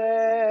Radhe.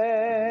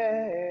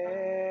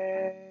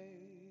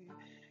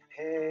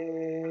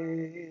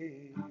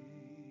 Hey.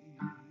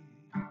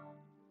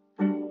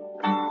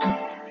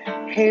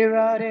 Hey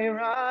Radhe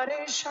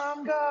Radhe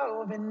Sham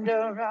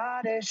Govinda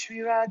Radhe Shri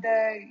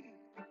Radhe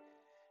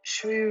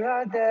Shri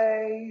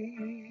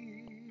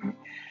Radhe.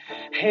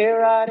 Hey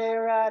Radhe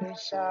Radhe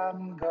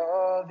Sham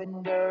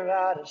Govinda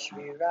Radhe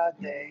Shri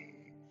Radhe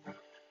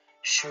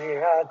Shri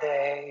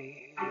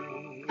Radhe.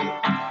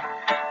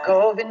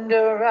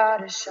 Govinda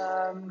Radhe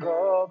Sham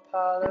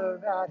Gopala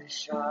Radhe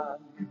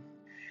Sham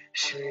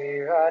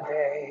Shri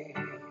Radhe.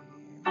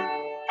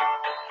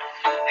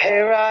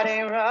 Hey Radhe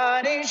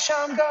Radhe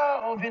Sham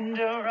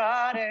Govinda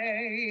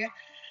Radhe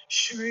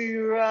Shri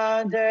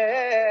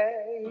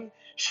Radhe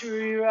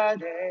Shri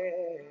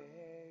Radhe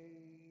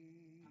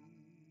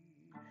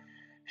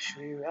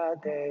Shri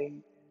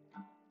Radhe.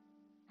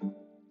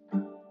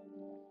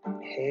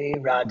 Hey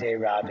Radhe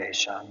Radhe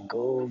Sham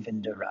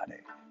Govinda Radhe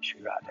Shri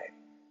Radhe.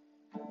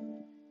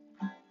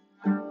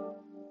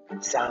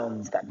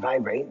 Sounds that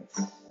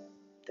vibrates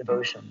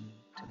devotion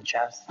to the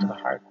chest, to the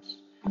heart,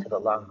 to the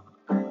lung.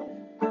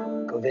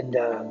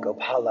 Govinda,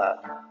 Gopala,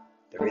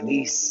 the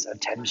release of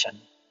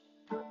tension.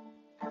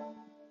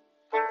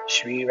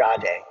 Shri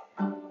Radhe,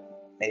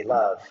 may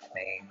love,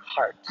 may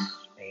heart,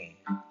 may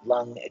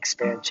lung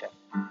expansion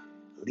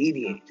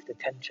alleviate the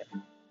tension.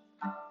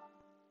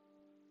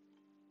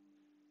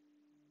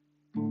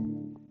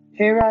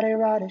 Hey Radhe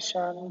Radhe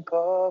Sham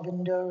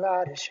Govinda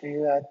Radhe Shri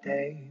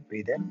Radhe.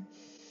 Breathe in.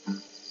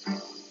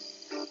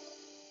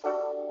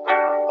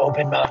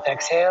 Open mouth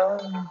exhale.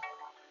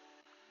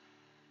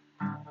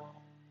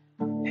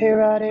 Hey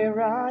Radhe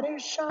Radhe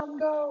Sham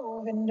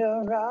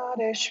Govinda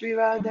Radhe Shri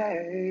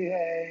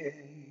Radhe.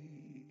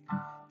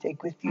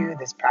 Take with you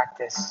this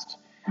practiced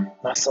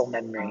muscle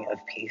memory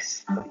of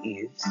peace, of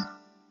ease,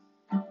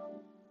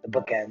 the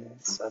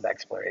bookends of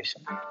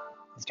exploration.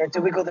 And start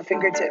to wiggle the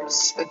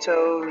fingertips, the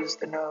toes,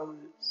 the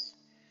nose.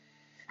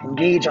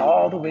 Engage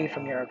all the way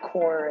from your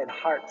core and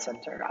heart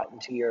center out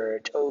into your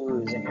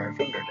toes and your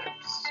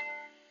fingertips.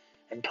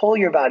 And pull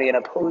your body in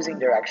opposing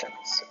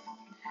directions.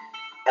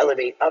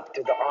 Elevate up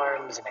through the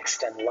arms and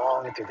extend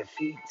long through the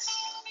feet.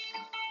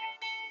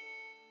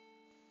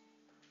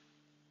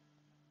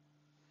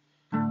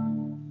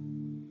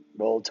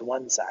 Roll to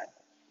one side.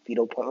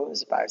 Fetal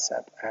pose,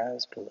 bicep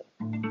as pillow.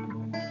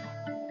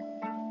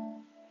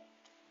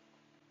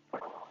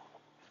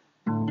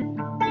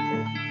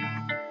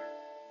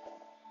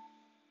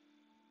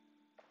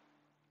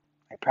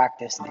 I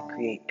practice to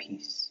create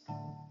peace.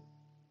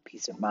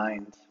 Peace of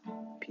mind,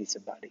 peace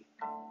of body.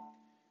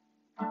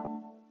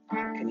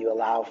 Can you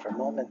allow for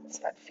moments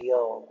that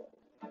feel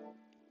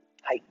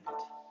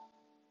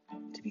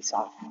heightened to be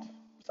soft,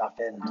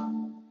 softened,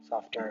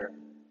 softer,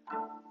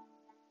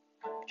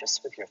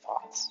 just with your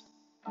thoughts,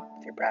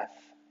 with your breath,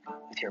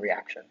 with your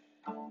reaction.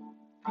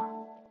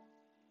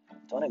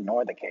 Don't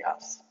ignore the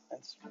chaos.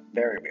 It's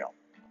very real.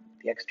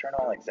 The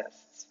external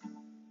exists.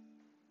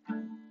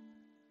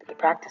 But the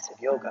practice of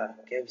yoga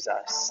gives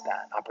us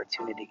that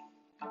opportunity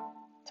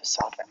to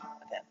soften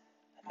within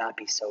and not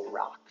be so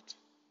rocked.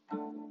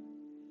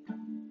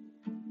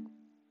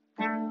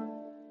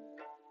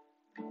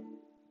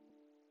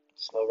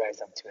 Slow rise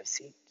up to a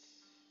seat.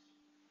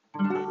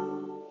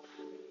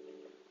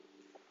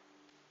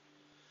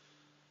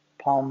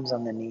 Palms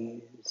on the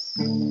knees.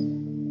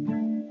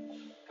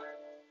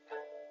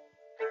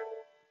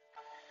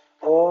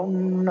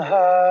 Om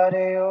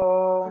Hare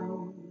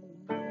Om.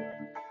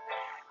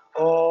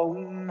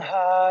 Om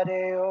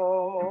Hare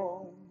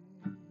Om.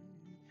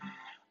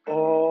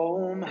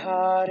 Om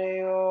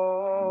Hare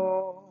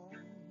Om.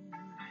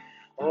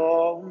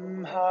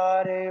 Om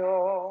Hare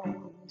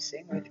Om.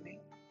 Sing with me.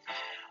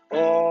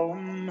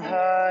 Om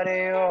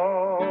Hare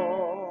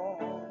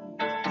Om.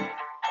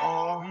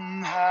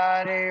 Om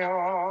Hare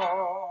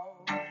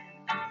Om.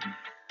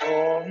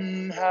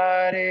 Om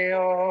Hare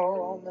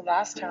Om.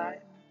 Last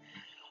time.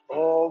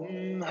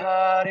 Om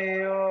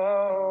Hare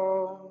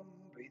Om.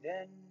 Breathe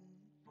in.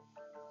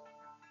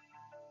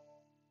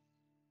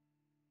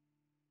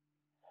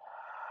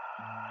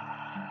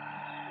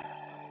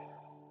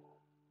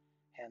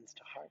 Hands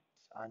to heart,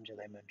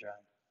 Anjali Mudra.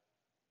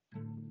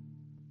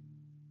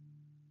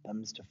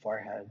 Thumbs to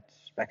forehead,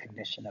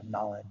 recognition of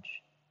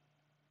knowledge.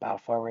 Bow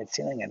forward,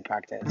 sealing in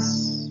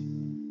practice.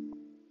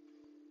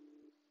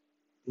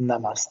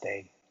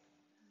 Namaste.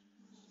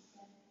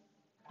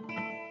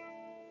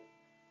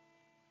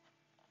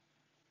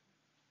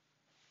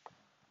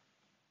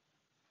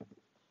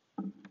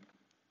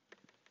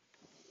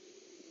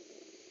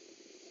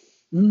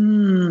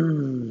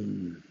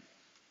 Mmm,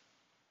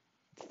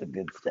 it's the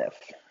good stuff.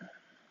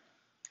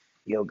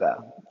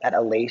 Yoga. That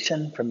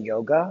elation from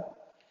yoga.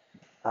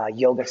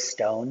 Yoga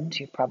stoned,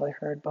 you've probably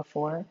heard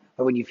before.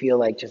 Or when you feel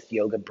like just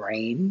yoga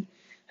brain.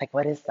 Like,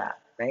 what is that,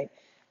 right?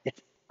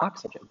 It's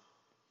oxygen.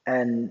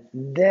 And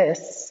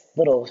this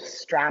little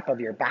strap of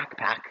your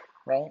backpack,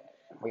 right?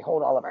 We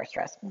hold all of our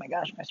stress. Oh my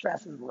gosh, my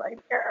stress is right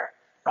here.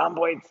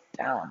 Rhomboids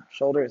down,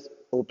 shoulders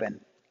open,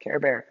 Care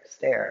Bear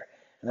stare.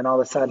 And then all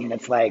of a sudden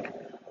it's like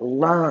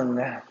lung.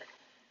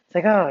 It's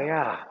like, oh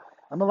yeah,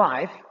 I'm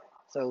alive.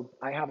 So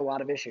I have a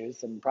lot of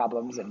issues and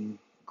problems and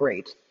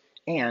great.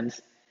 And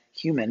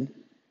human,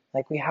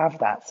 like we have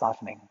that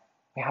softening.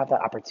 We have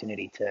that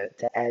opportunity to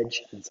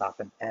edge and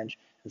soften.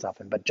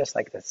 But just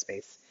like this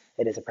space,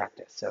 it is a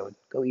practice. So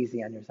go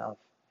easy on yourself.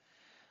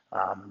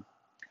 Um,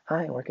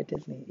 Hi, I work at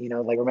Disney.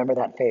 Like remember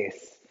that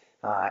face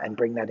and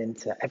bring that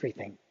into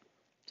everything.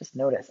 Just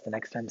notice the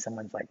next time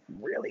someone's like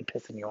really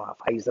pissing you off.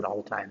 I use it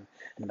all the time.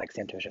 And I'm like,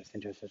 Santosha,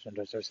 Santosha,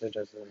 Santosha,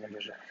 Santosha,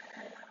 Santosha.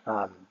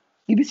 Um,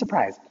 you'd be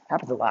surprised.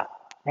 Happens a lot,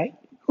 right?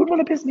 Who'd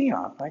want to piss me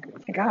off? Like, oh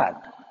my God,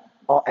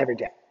 every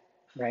day,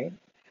 right?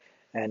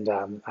 And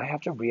I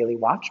have to really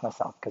watch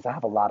myself because I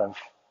have a lot of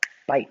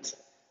bite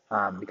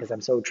because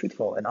I'm so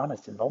truthful and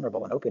honest and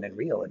vulnerable and open and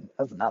real. And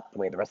that's not the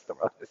way the rest of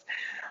the world is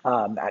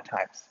at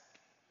times.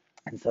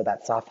 And so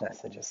that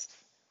softness, I just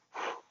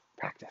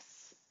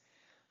practice.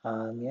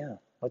 Yeah.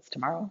 What's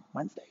tomorrow?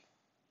 Wednesday.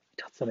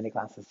 I taught so many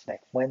classes today.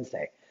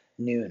 Wednesday,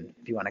 noon,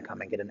 if you want to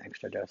come and get an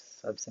extra dose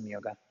of some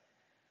yoga.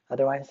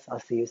 Otherwise, I'll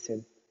see you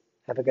soon.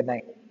 Have a good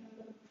night.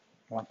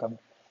 You're welcome.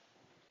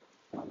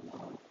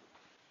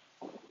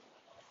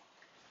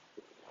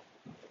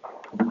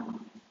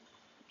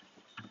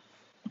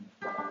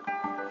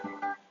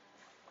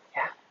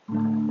 Yeah.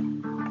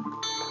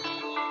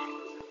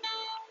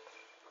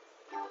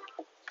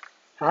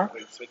 Huh?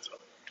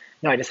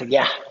 No, I just said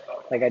yeah.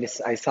 Like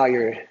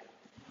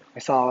I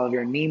saw all of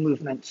your knee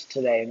movements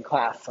today in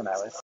class when I was